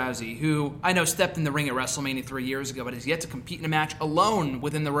Ronda Rousey who I know stepped in the ring at WrestleMania 3 years ago, but has yet to compete in a match alone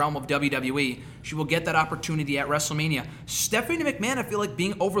within the realm of WWE. She will get that opportunity at WrestleMania. Stephanie McMahon, I feel like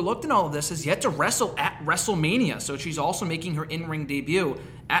being overlooked in all of this, has yet to wrestle at WrestleMania, so she's also making her in-ring debut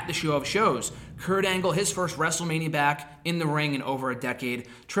at the Show of Shows. Kurt Angle, his first WrestleMania back in the ring in over a decade.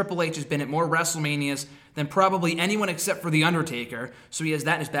 Triple H has been at more WrestleManias than probably anyone except for The Undertaker, so he has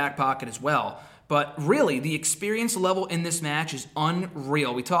that in his back pocket as well. But really, the experience level in this match is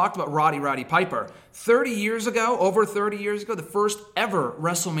unreal. We talked about Roddy Piper. Over 30 years ago, the first ever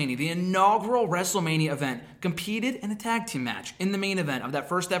WrestleMania, the inaugural WrestleMania event, competed in a tag team match in the main event of that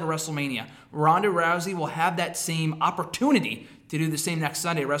first ever WrestleMania. Ronda Rousey will have that same opportunity to do the same next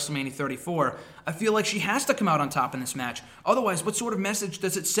Sunday at WrestleMania 34. I feel like she has to come out on top in this match. Otherwise, what sort of message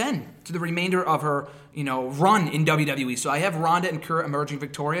does it send to the remainder of her, run in WWE? So I have Ronda and Kurt emerging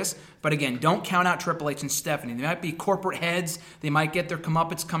victorious, but again, don't count out Triple H and Stephanie. They might be corporate heads. They might get their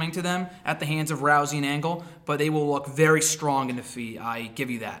comeuppance coming to them at the hands of Rousey and Angle, but they will look very strong in defeat. I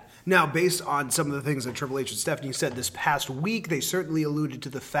give you that. Now, based on some of the things that Triple H and Stephanie said this past week, they certainly alluded to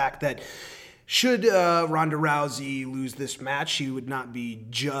the fact that should Ronda Rousey lose this match, she would not be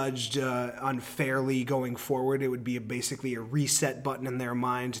judged unfairly going forward. It would be basically a reset button in their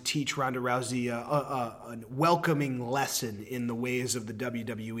mind to teach Ronda Rousey a welcoming lesson in the ways of the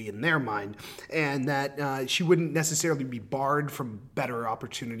WWE in their mind, and that she wouldn't necessarily be barred from better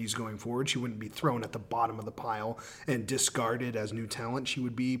opportunities going forward. She wouldn't be thrown at the bottom of the pile and discarded as new talent. She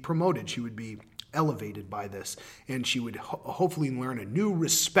would be promoted. She would be elevated by this, and she would hopefully learn a new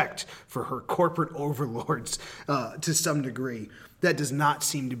respect for her corporate overlords to some degree. That does not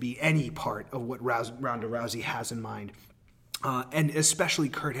seem to be any part of what Ronda Rousey has in mind. And especially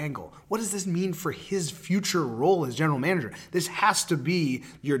Kurt Angle. What does this mean for his future role as general manager? This has to be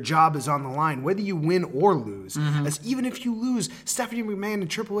your job is on the line, whether you win or lose. As even if you lose, Stephanie McMahon and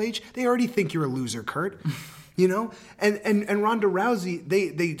Triple H, they already think you're a loser, Kurt. And Ronda Rousey,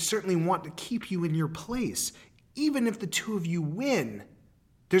 they certainly want to keep you in your place. Even if the two of you win,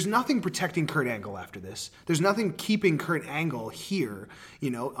 there's nothing protecting Kurt Angle after this. There's nothing keeping Kurt Angle here.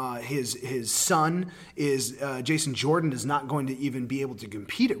 His son is Jason Jordan is not going to even be able to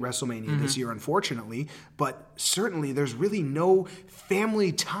compete at WrestleMania this year, unfortunately. But certainly, there's really no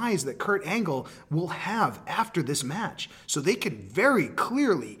family ties that Kurt Angle will have after this match. So they can very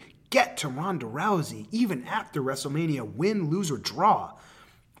clearly get to Ronda Rousey even after WrestleMania, win, lose, or draw.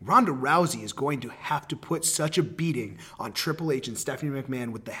 Ronda Rousey is going to have to put such a beating on Triple H and Stephanie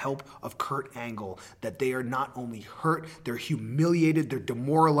McMahon with the help of Kurt Angle that they are not only hurt, they're humiliated, they're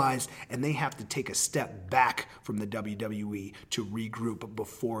demoralized, and they have to take a step back from the WWE to regroup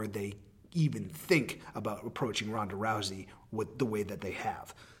before they even think about approaching Ronda Rousey with the way that they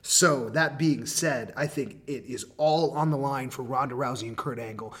have. So that being said, I think it is all on the line for Ronda Rousey and Kurt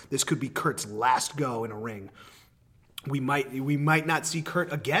Angle. This could be Kurt's last go in a ring. We might not see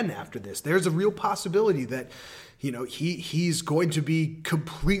Kurt again after this. There's a real possibility that, he's going to be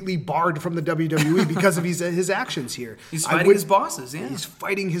completely barred from the WWE because of his actions here. He's fighting his bosses, yeah. He's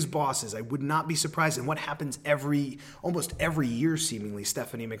fighting his bosses. I would not be surprised. And what happens almost every year, seemingly,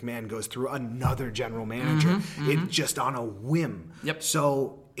 Stephanie McMahon goes through another general manager. It just on a whim. Yep.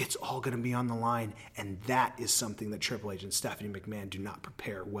 So it's all going to be on the line, and that is something that Triple H and Stephanie McMahon do not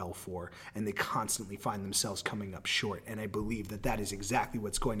prepare well for, and they constantly find themselves coming up short. And I believe that is exactly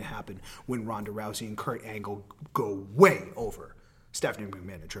what's going to happen when Ronda Rousey and Kurt Angle go way over Stephanie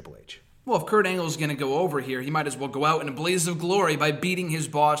McMahon and Triple H. Well, if Kurt Angle's going to go over here, he might as well go out in a blaze of glory by beating his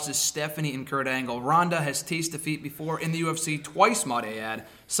bosses, Stephanie and Kurt Angle. Ronda has tasted defeat before in the UFC twice, might I add.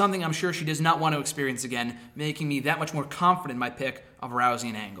 Something I'm sure she does not want to experience again, making me that much more confident in my pick of Rousey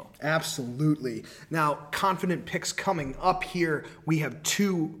and Angle. Absolutely. Now, confident picks coming up here. We have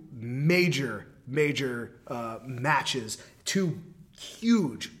two major matches, two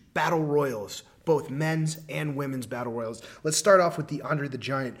huge battle royals, both men's and women's battle royals. Let's start off with the Andre the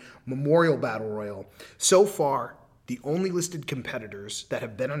Giant Memorial Battle Royal. So far, the only listed competitors that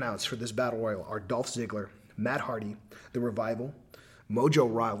have been announced for this battle royal are Dolph Ziggler, Matt Hardy, The Revival, Mojo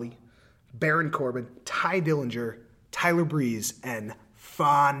Rawley, Baron Corbin, Ty Dillinger, Tyler Breeze, and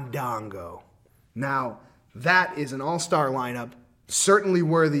Fandango. Now, that is an all-star lineup, certainly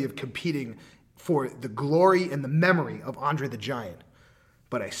worthy of competing for the glory and the memory of Andre the Giant.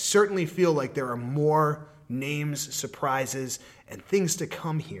 But I certainly feel like there are more names, surprises, and things to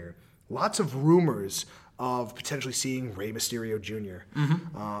come here. Lots of rumors of potentially seeing Rey Mysterio Jr.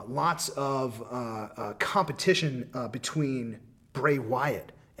 Lots of competition between Bray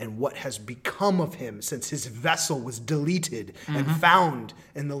Wyatt and what has become of him since his vessel was deleted and found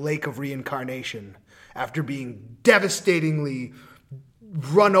in the Lake of Reincarnation after being devastatingly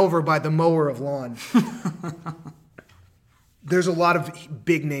run over by the mower of lawn. There's a lot of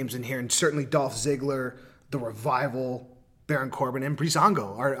big names in here, and certainly Dolph Ziggler, The Revival, Baron Corbin, and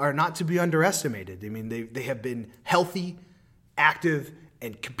Breezango are not to be underestimated. I mean, they have been healthy, active,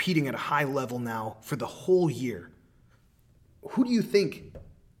 and competing at a high level now for the whole year. Who do you think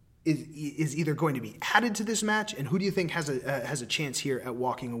is either going to be added to this match, and who do you think has a chance here at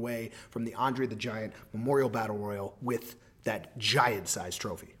walking away from the Andre the Giant Memorial Battle Royal with that giant-sized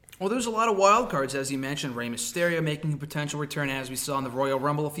trophy? Well, there's a lot of wild cards, as you mentioned. Rey Mysterio making a potential return, as we saw in the Royal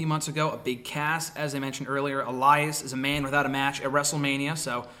Rumble a few months ago. A big cast, as I mentioned earlier. Elias is a man without a match at WrestleMania,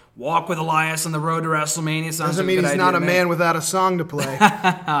 so walk with Elias on the road to WrestleMania. Doesn't mean he's not a man without a song to play.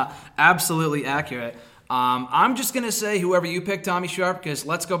 Absolutely accurate. I'm just going to say whoever you pick, Tommy Sharp, because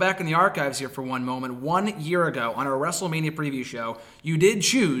let's go back in the archives here for one moment. 1 year ago on our WrestleMania preview show, you did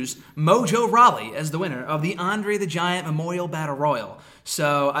choose Mojo Rawley as the winner of the Andre the Giant Memorial Battle Royal.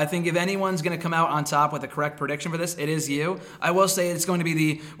 So I think if anyone's going to come out on top with the correct prediction for this, it is you. I will say it's going to be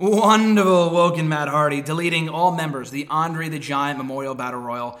the wonderful Woken Matt Hardy deleting all members, the Andre the Giant Memorial Battle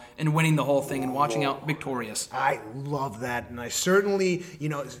Royal, and winning the whole thing and watching out victorious. I love that, and I certainly,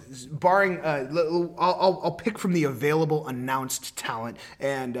 barring, I'll pick from the available announced talent,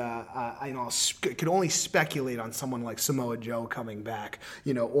 and I could only speculate on someone like Samoa Joe coming back,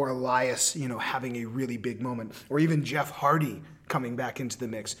 or Elias, having a really big moment, or even Jeff Hardy coming back into the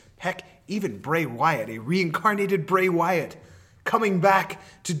mix. Heck, even Bray Wyatt, a reincarnated Bray Wyatt, coming back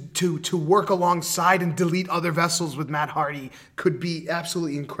to work alongside and delete other vessels with Matt Hardy could be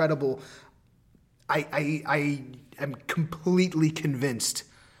absolutely incredible. I am completely convinced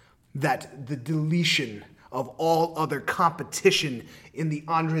that the deletion of all other competition in the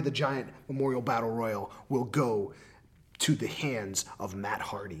Andre the Giant Memorial Battle Royal will go to the hands of Matt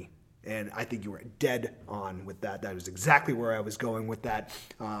Hardy. And I think you were dead on with that. That was exactly where I was going with that.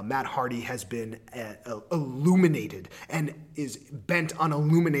 Matt Hardy has been illuminated and is bent on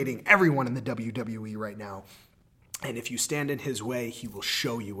illuminating everyone in the WWE right now. And if you stand in his way, he will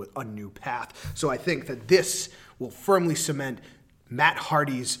show you a new path. So I think that this will firmly cement Matt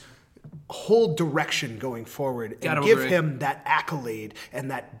Hardy's whole direction going forward and give him that accolade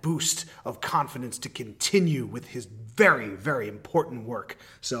and that boost of confidence to continue with his very, very important work.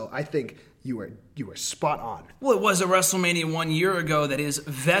 So I think you are spot on. Well, it was at WrestleMania 1 year ago that his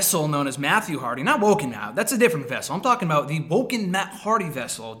vessel, known as Matthew Hardy, not Woken now, that's a different vessel. I'm talking about the Woken Matt Hardy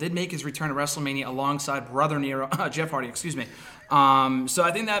vessel, did make his return to WrestleMania alongside brother Jeff Hardy, So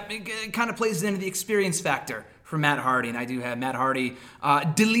I think that kind of plays into the experience factor for Matt Hardy, and I do have Matt Hardy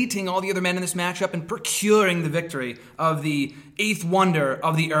deleting all the other men in this matchup and procuring the victory of the 8th wonder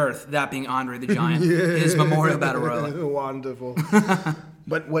of the earth, that being Andre the Giant, his Memorial Battle Royal. Wonderful.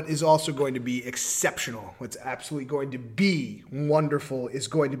 But what is also going to be exceptional, what's absolutely going to be wonderful, is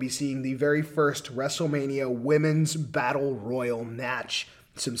going to be seeing the very first WrestleMania Women's Battle Royal match.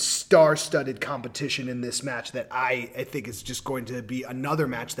 Some star-studded competition in this match that I think is just going to be another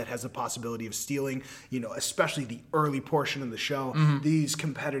match that has the possibility of stealing, especially the early portion of the show. These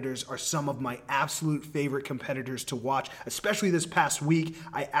competitors are some of my absolute favorite competitors to watch, especially this past week.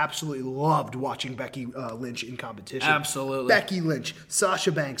 I absolutely loved watching Becky Lynch in competition. Absolutely. Becky Lynch,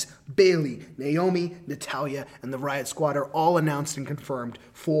 Sasha Banks, Bayley, Naomi, Natalya, and the Riot Squad are all announced and confirmed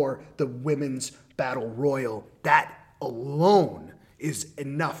for the Women's Battle Royal. That alone is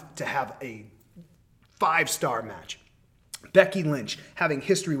enough to have a 5-star match. Becky Lynch having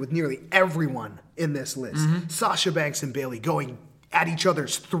history with nearly everyone in this list. Sasha Banks and Bayley going at each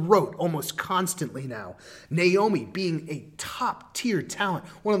other's throat almost constantly now. Naomi being a top-tier talent,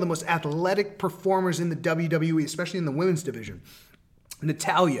 one of the most athletic performers in the WWE, especially in the women's division.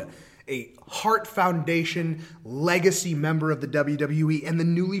 Natalya, a Hart Foundation legacy member of the WWE, and the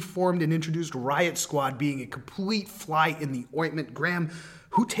newly formed and introduced Riot Squad being a complete fly in the ointment. Graham,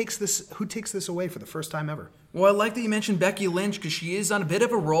 who takes this away for the first time ever? Well, I like that you mentioned Becky Lynch because she is on a bit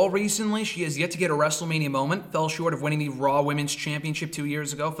of a roll recently. She has yet to get a WrestleMania moment. Fell short of winning the Raw Women's Championship 2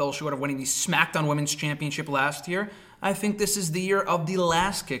 years ago. Fell short of winning the SmackDown Women's Championship last year. I think this is the year of the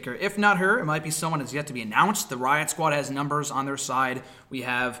last kicker. If not her, it might be someone that's yet to be announced. The Riot Squad has numbers on their side. We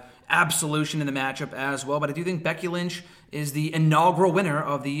have Absolution in the matchup as well, but I do think Becky Lynch is the inaugural winner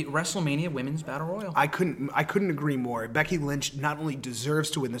of the WrestleMania Women's Battle Royal. I couldn't agree more. Becky Lynch not only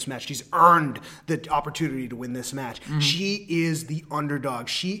deserves to win this match, she's earned the opportunity to win this match. She is the underdog.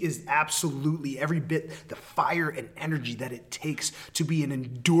 She is absolutely every bit the fire and energy that it takes to be an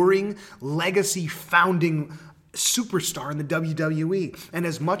enduring, legacy-founding superstar in the WWE. And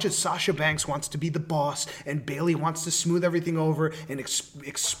as much as Sasha Banks wants to be the boss and Bayley wants to smooth everything over and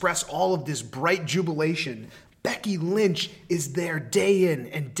express all of this bright jubilation, Becky Lynch is there day in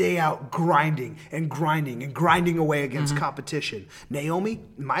and day out grinding away against competition. Naomi,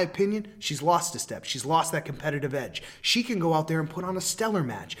 in my opinion, she's lost a step. She's lost that competitive edge. She can go out there and put on a stellar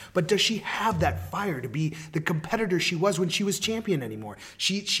match, but does she have that fire to be the competitor she was when she was champion anymore?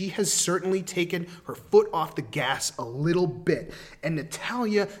 She has certainly taken her foot off the gas a little bit, and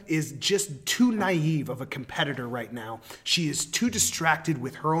Natalya is just too naive of a competitor right now. She is too distracted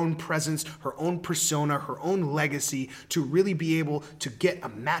with her own presence, her own persona, her own legacy to really be able to get a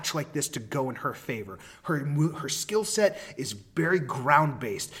match like this to go in her favor. Her skill set is very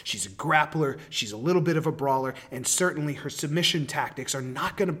ground-based. She's a grappler, she's a little bit of a brawler, and certainly her submission tactics are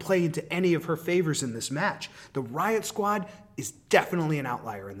not going to play into any of her favors in this match. The Riot Squad is definitely an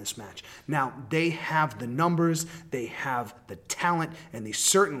outlier in this match. Now, they have the numbers, they have the talent, and they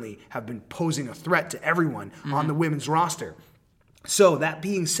certainly have been posing a threat to everyone on the women's roster. So, that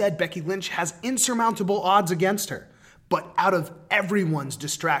being said, Becky Lynch has insurmountable odds against her. But out of everyone's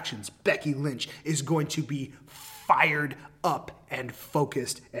distractions, Becky Lynch is going to be fired up and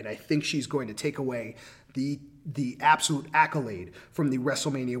focused, and I think she's going to take away the absolute accolade from the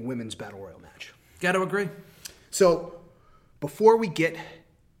WrestleMania Women's Battle Royal match. Got to agree. So, before we get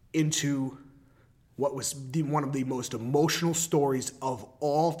into what was one of the most emotional stories of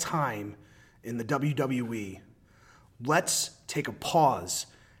all time in the WWE, let's take a pause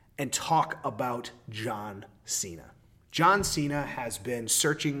and talk about John Cena. John Cena has been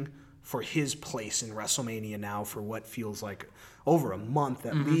searching for his place in WrestleMania now for what feels like over a month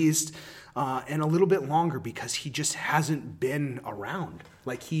at least, and a little bit longer because he just hasn't been around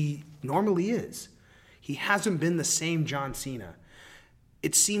like he normally is. He hasn't been the same John Cena.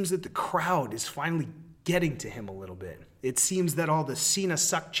 It seems that the crowd is finally getting to him a little bit. It seems that all the Cena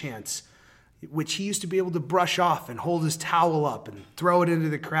suck chants, which he used to be able to brush off and hold his towel up and throw it into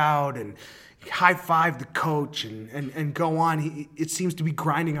the crowd and high-five the coach and go on. It seems to be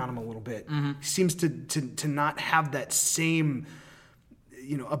grinding on him a little bit. He seems to not have that same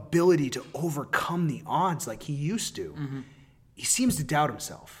ability to overcome the odds like he used to. He seems to doubt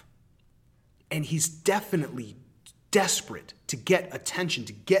himself. And he's definitely desperate to get attention,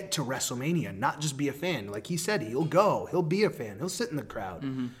 to get to WrestleMania, not just be a fan. Like he said, he'll go, he'll be a fan, he'll sit in the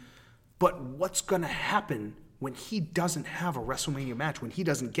crowd. But what's going to happen when he doesn't have a WrestleMania match, when he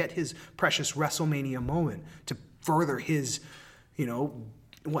doesn't get his precious WrestleMania moment to further his,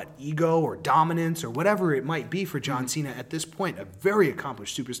 ego or dominance or whatever it might be for John Cena at this point, a very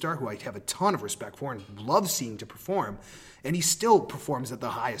accomplished superstar who I have a ton of respect for and love seeing to perform, and he still performs at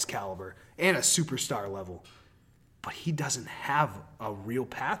the highest caliber and a superstar level. but he doesn't have a real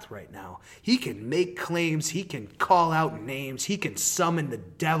path right now. He can make claims, he can call out names, he can summon the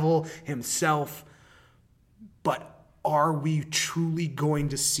devil himself, but are we truly going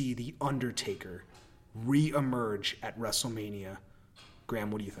to see The Undertaker re-emerge at WrestleMania?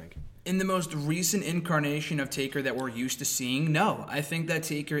 Graham, what do you think? In the most recent incarnation of Taker that we're used to seeing, no. I think that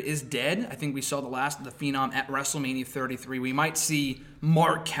Taker is dead. I think we saw the last of the Phenom at WrestleMania 33. We might see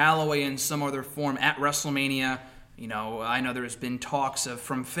Mark Calloway in some other form at WrestleMania. You know, I know there's been talks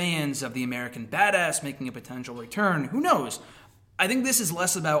from fans of the American Badass making a potential return. Who knows? I think this is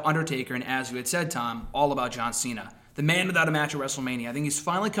less about Undertaker and, as you had said, Tom, all about John Cena. The man without a match at WrestleMania. I think he's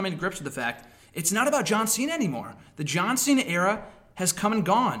finally coming to grips with the fact it's not about John Cena anymore. The John Cena era has come and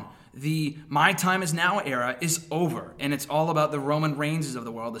gone. The My Time Is Now era is over, and it's all about the Roman Reigns of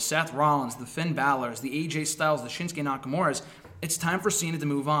the world, the Seth Rollins, the Finn Balor's, the AJ Styles, the Shinsuke Nakamura's. It's time for Cena to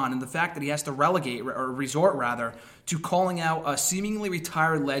move on, and the fact that he has to resort to calling out a seemingly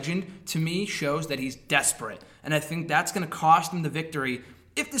retired legend, to me, shows that he's desperate. And I think that's going to cost him the victory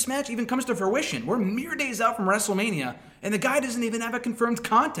if this match even comes to fruition. We're mere days out from WrestleMania, and the guy doesn't even have a confirmed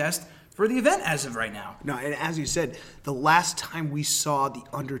contest for the event as of right now. No, and as you said, the last time we saw The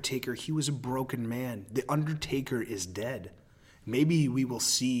Undertaker, he was a broken man. The Undertaker is dead. Maybe we will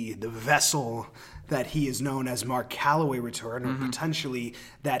see the vessel that he is known as Mark Calloway return, or potentially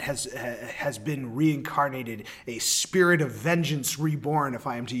that has been reincarnated, a spirit of vengeance reborn, if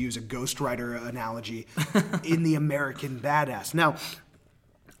I am to use a Ghost Rider analogy, in the American Badass. Now,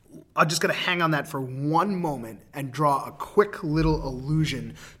 I'm just going to hang on that for one moment and draw a quick little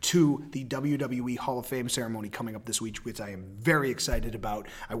allusion to the WWE Hall of Fame ceremony coming up this week, which I am very excited about.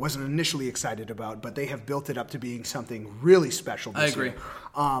 I wasn't initially excited about, but they have built it up to being something really special this year.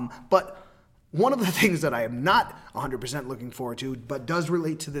 I agree. But one of the things that I am not 100% looking forward to, but does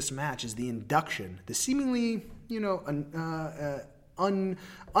relate to this match, is the induction. The seemingly,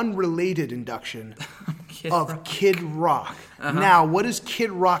 unrelated induction of Kid Rock. Now, what is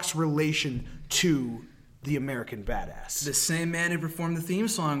Kid Rock's relation to the American Badass? The same man who performed the theme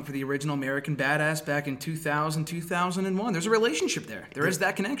song for the original American Badass back in 2000, 2001. There's a relationship there. There is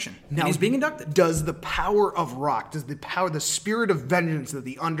that connection. Now, and he's being inducted. Does the power of Rock, the spirit of vengeance of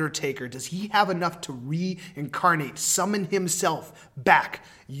The Undertaker, does he have enough to reincarnate, summon himself back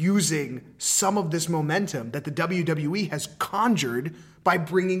using some of this momentum that the WWE has conjured by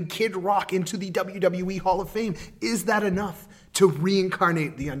bringing Kid Rock into the WWE Hall of Fame? Is that enough to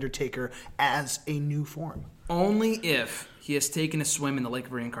reincarnate The Undertaker as a new form? Only if he has taken a swim in the Lake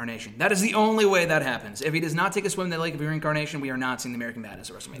of Reincarnation. That is the only way that happens. If he does not take a swim in the Lake of Reincarnation, we are not seeing the American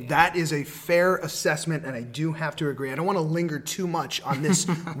Badass at WrestleMania. That is a fair assessment, and I do have to agree. I don't want to linger too much on this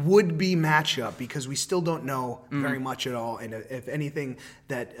would-be matchup because we still don't know very much at all. And if anything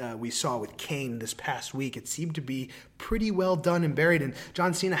that we saw with Kane this past week, it seemed to be pretty well done and buried. And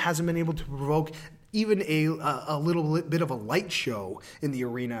John Cena hasn't been able to provoke even a little bit of a light show in the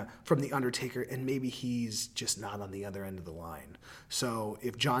arena from The Undertaker, and maybe he's just not on the other end of the line. So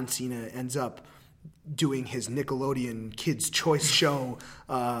if John Cena ends up doing his Nickelodeon Kids' Choice show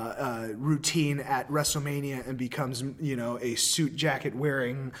routine at WrestleMania and becomes, a suit jacket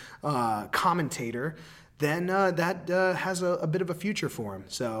wearing commentator, then that has a bit of a future for him.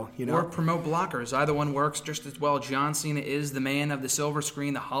 So, Or promote blockers. Either one works just as well. John Cena is the man of the silver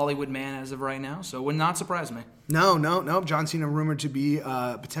screen, the Hollywood man as of right now, so it would not surprise me. No. John Cena rumored to be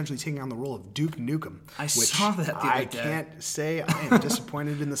potentially taking on the role of Duke Nukem. I saw that the other day. I can't say I am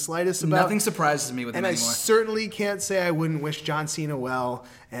disappointed in the slightest about. Nothing surprises me with him anymore. And I certainly can't say I wouldn't wish John Cena well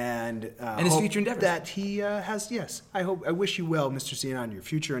and his future endeavors. That he has, yes. I wish you well, Mr. Cena, on your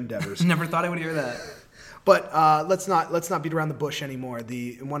future endeavors. Never thought I would hear that. But let's not beat around the bush anymore.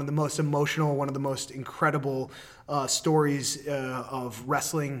 One of the most emotional, one of the most incredible stories of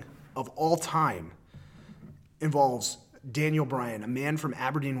wrestling of all time involves Daniel Bryan, a man from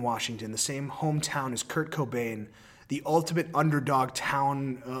Aberdeen, Washington, the same hometown as Kurt Cobain, the ultimate underdog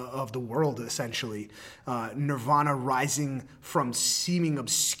town of the world, essentially. Nirvana rising from seeming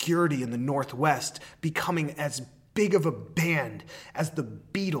obscurity in the Northwest, becoming as big of a band as the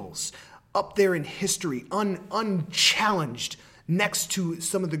Beatles. Up there in history, unchallenged, next to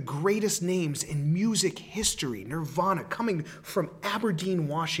some of the greatest names in music history. Nirvana, coming from Aberdeen,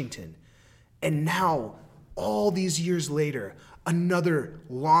 Washington. And now, all these years later, another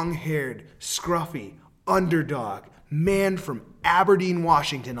long-haired, scruffy, underdog, man from Aberdeen,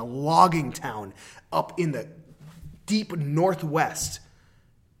 Washington, a logging town up in the deep Northwest,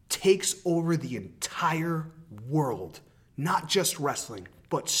 takes over the entire world. Not just wrestling,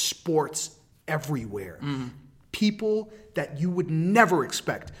 but sports everywhere. People that you would never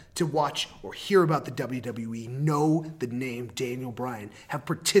expect to watch or hear about the WWE know the name Daniel Bryan, have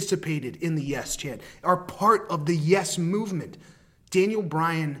participated in the Yes chant, are part of the Yes movement. Daniel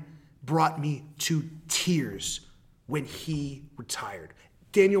Bryan brought me to tears when he retired.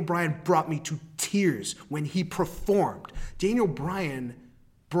 Daniel Bryan brought me to tears when he performed. Daniel Bryan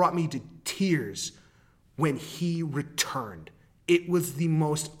brought me to tears when he returned. It was the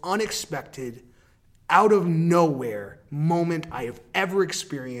most unexpected, out of nowhere moment I have ever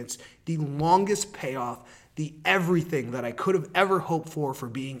experienced, the longest payoff, the everything that I could have ever hoped for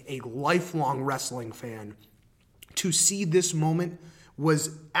being a lifelong wrestling fan. To see this moment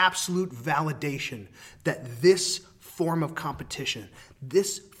was absolute validation that this form of competition,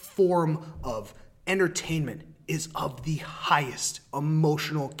 this form of entertainment is of the highest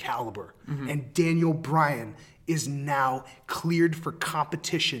emotional caliber. And Daniel Bryan is now cleared for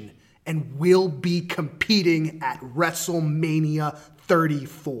competition and will be competing at WrestleMania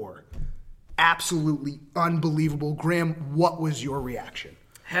 34. Absolutely unbelievable. Graham, what was your reaction?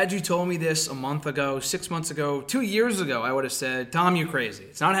 Had you told me this a month ago, 6 months ago, 2 years ago, I would have said, Tom, you're crazy.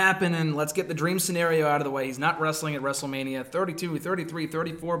 It's not happening. Let's get the dream scenario out of the way. He's not wrestling at WrestleMania 32, 33,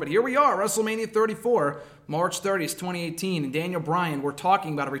 34, but here we are, WrestleMania 34, March 30th, 2018, and Daniel Bryan, we're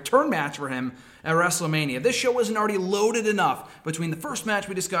talking about a return match for him at WrestleMania. This show wasn't already loaded enough between the first match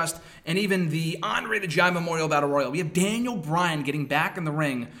we discussed and even the Andre the Giant Memorial Battle Royal. We have Daniel Bryan getting back in the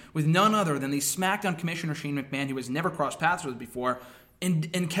ring with none other than the SmackDown Commissioner Shane McMahon, who has never crossed paths with before,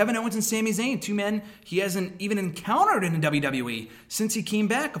 and Kevin Owens and Sami Zayn, two men he hasn't even encountered in the WWE since he came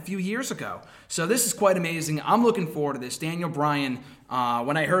back a few years ago. So this is quite amazing. I'm looking forward to this. Daniel Bryan,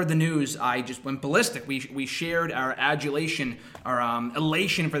 when I heard the news, I just went ballistic. We shared our adulation, our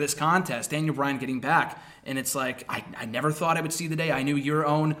elation for this contest, Daniel Bryan getting back. And it's like, I never thought I would see the day. I knew your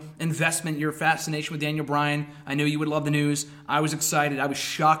own investment, your fascination with Daniel Bryan. I knew you would love the news. I was excited. I was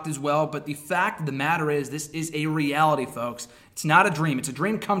shocked as well. But the fact of the matter is, this is a reality, folks. It's not a dream. It's a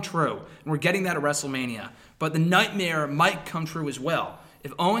dream come true. And we're getting that at WrestleMania. But the nightmare might come true as well.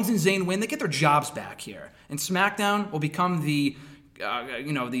 If Owens and Zayn win, they get their jobs back here. And SmackDown will become the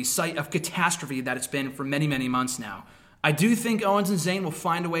site of catastrophe that it's been for many, many months now. I do think Owens and Zayn will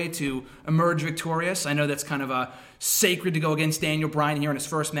find a way to emerge victorious. I know that's kind of sacred to go against Daniel Bryan here in his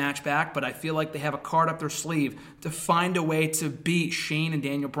first match back, but I feel like they have a card up their sleeve to find a way to beat Shane and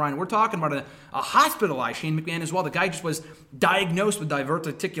Daniel Bryan. We're talking about a hospitalized Shane McMahon as well. The guy just was diagnosed with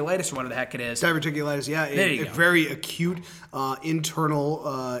diverticulitis or whatever the heck it is. Diverticulitis, yeah. A very acute,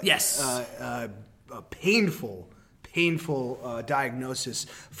 internal, painful diagnosis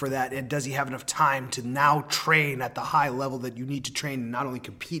for that. And does he have enough time to now train at the high level that you need to train and not only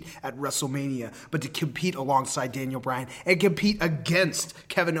compete at WrestleMania, but to compete alongside Daniel Bryan and compete against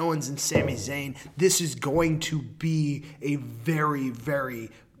Kevin Owens and Sami Zayn? This is going to be a very, very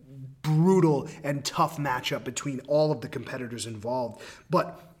brutal and tough matchup between all of the competitors involved.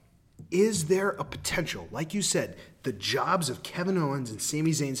 But is there a potential? Like you said, the jobs of Kevin Owens and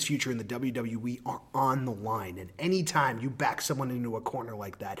Sami Zayn's future in the WWE are on the line. And anytime you back someone into a corner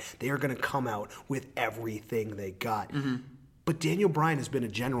like that, they are going to come out with everything they got. Mm-hmm. But Daniel Bryan has been a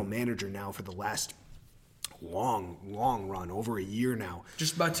general manager now for the last long run, over a year now.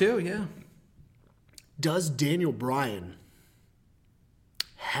 Just about 2, yeah. Does Daniel Bryan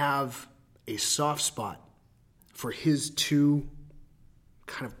have a soft spot for his two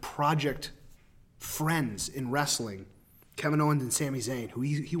kind of project friends in wrestling, Kevin Owens and Sami Zayn, who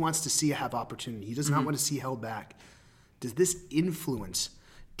he wants to see have opportunity? He does not want to see held back. Does this influence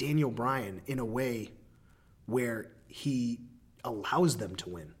Daniel Bryan in a way where he allows them to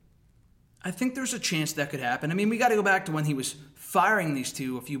win? I think there's a chance that could happen. I mean, we got to go back to when he was firing these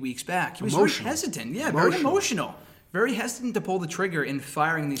two a few weeks back. He was very hesitant. Yeah, very emotional. Very hesitant to pull the trigger in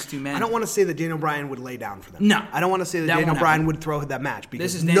firing these two men. I don't want to say that Daniel Bryan would lay down for them. No. I don't want to say that Daniel Bryan would throw that match.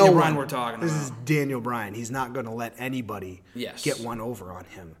 Because this is Daniel Bryan we're talking about. This is Daniel Bryan. He's not going to let anybody get one over on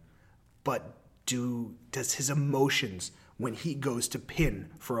him. But does his emotions, when he goes to pin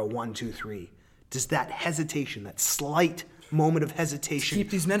for a 1-2-3, does that hesitation, that slight moment of hesitation, keep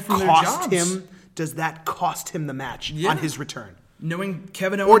these men from their jobs? Does that cost him the match on his return? Knowing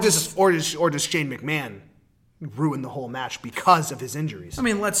Kevin Owens, or does Shane McMahon ruin the whole match because of his injuries? I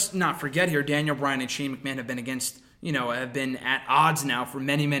mean, let's not forget here, Daniel Bryan and Shane McMahon have been at odds now for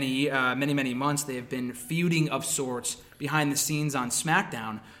many months. They have been feuding of sorts behind the scenes on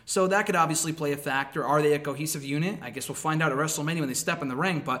SmackDown. So that could obviously play a factor. Are they a cohesive unit? I guess we'll find out at WrestleMania when they step in the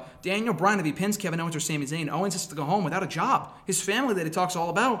ring. But Daniel Bryan, if he pins Kevin Owens or Sami Zayn, Owens has to go home without a job. His family that he talks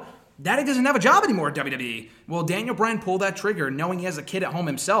all about, Daddy doesn't have a job anymore at WWE. Will Daniel Bryan pull that trigger knowing he has a kid at home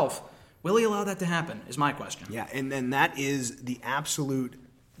himself? Will he allow that to happen, is my question. Yeah, and then that is the absolute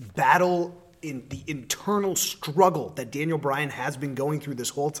battle in the internal struggle that Daniel Bryan has been going through this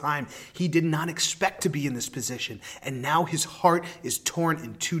whole time. He did not expect to be in this position, and now his heart is torn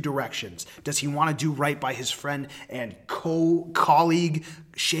in two directions. Does he want to do right by his friend and colleague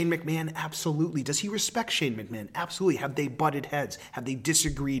Shane McMahon? Absolutely. Does he respect Shane McMahon? Absolutely. Have they butted heads? Have they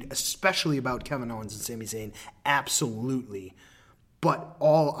disagreed, especially about Kevin Owens and Sami Zayn? Absolutely. But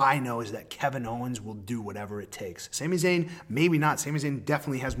all I know is that Kevin Owens will do whatever it takes. Sami Zayn, maybe not. Sami Zayn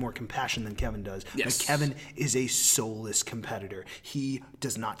definitely has more compassion than Kevin does. Yes. But Kevin is a soulless competitor. He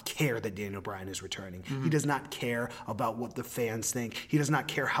does not care that Daniel Bryan is returning. He does not care about what the fans think. He does not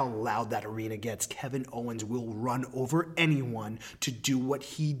care how loud that arena gets. Kevin Owens will run over anyone to do what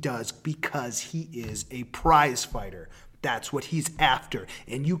he does because he is a prize fighter. That's what he's after.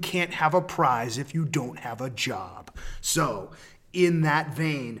 And you can't have a prize if you don't have a job. So, in that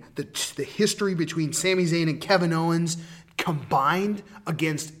vein, the history between Sami Zayn and Kevin Owens combined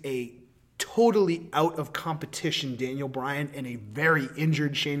against a totally out of competition Daniel Bryan and a very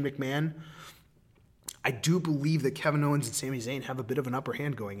injured Shane McMahon, I do believe that Kevin Owens and Sami Zayn have a bit of an upper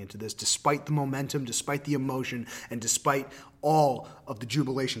hand going into this, despite the momentum, despite the emotion, and despite all of the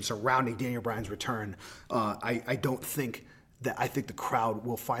jubilation surrounding Daniel Bryan's return. I don't think that I think the crowd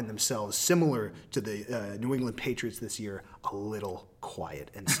will find themselves, similar to the New England Patriots this year, a little quiet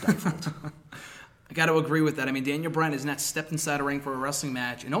and stifled. I got to agree with that. I mean, Daniel Bryan has not stepped inside a ring for a wrestling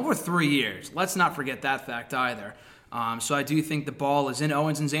match in over 3 years. Let's not forget that fact either. So I do think the ball is in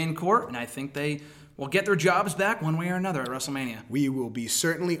Owens and Zayn court, and I think they will get their jobs back one way or another at WrestleMania. We will be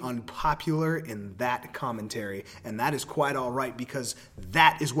certainly unpopular in that commentary, and that is quite all right because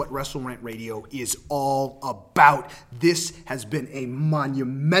that is what WrestleRant Radio is all about. This has been a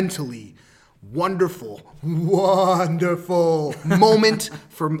monumentally wonderful moment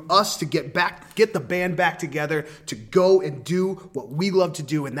for us to get the band back together, to go and do what we love to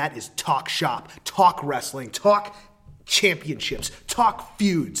do, and that is talk shop, talk wrestling, talk championships, talk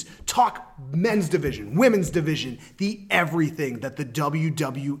feuds, talk men's division, women's division. The everything that the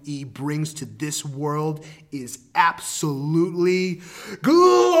WWE brings to this world is absolutely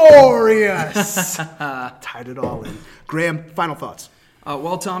glorious. Tied it all in. Graham, final thoughts.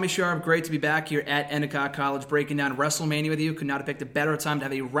 Well, Tommy Sharp, great to be back here at Endicott College breaking down WrestleMania with you. Could not have picked a better time to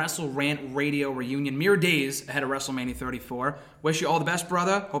have a WrestleRant Radio reunion mere days ahead of WrestleMania 34. Wish you all the best,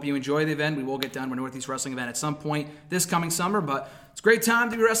 brother. Hope you enjoy the event. We will get down to a Northeast Wrestling event at some point this coming summer, but it's a great time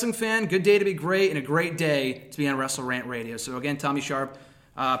to be a wrestling fan, good day to be great, and a great day to be on WrestleRant Radio. So again, Tommy Sharp,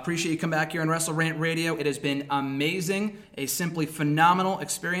 appreciate you coming back here on WrestleRant Radio. It has been amazing, a simply phenomenal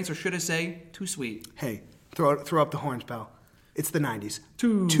experience, or should I say, too sweet. Hey, throw up the horns, pal. It's the 90s.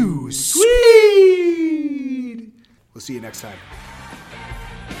 Too sweet. We'll see you next time.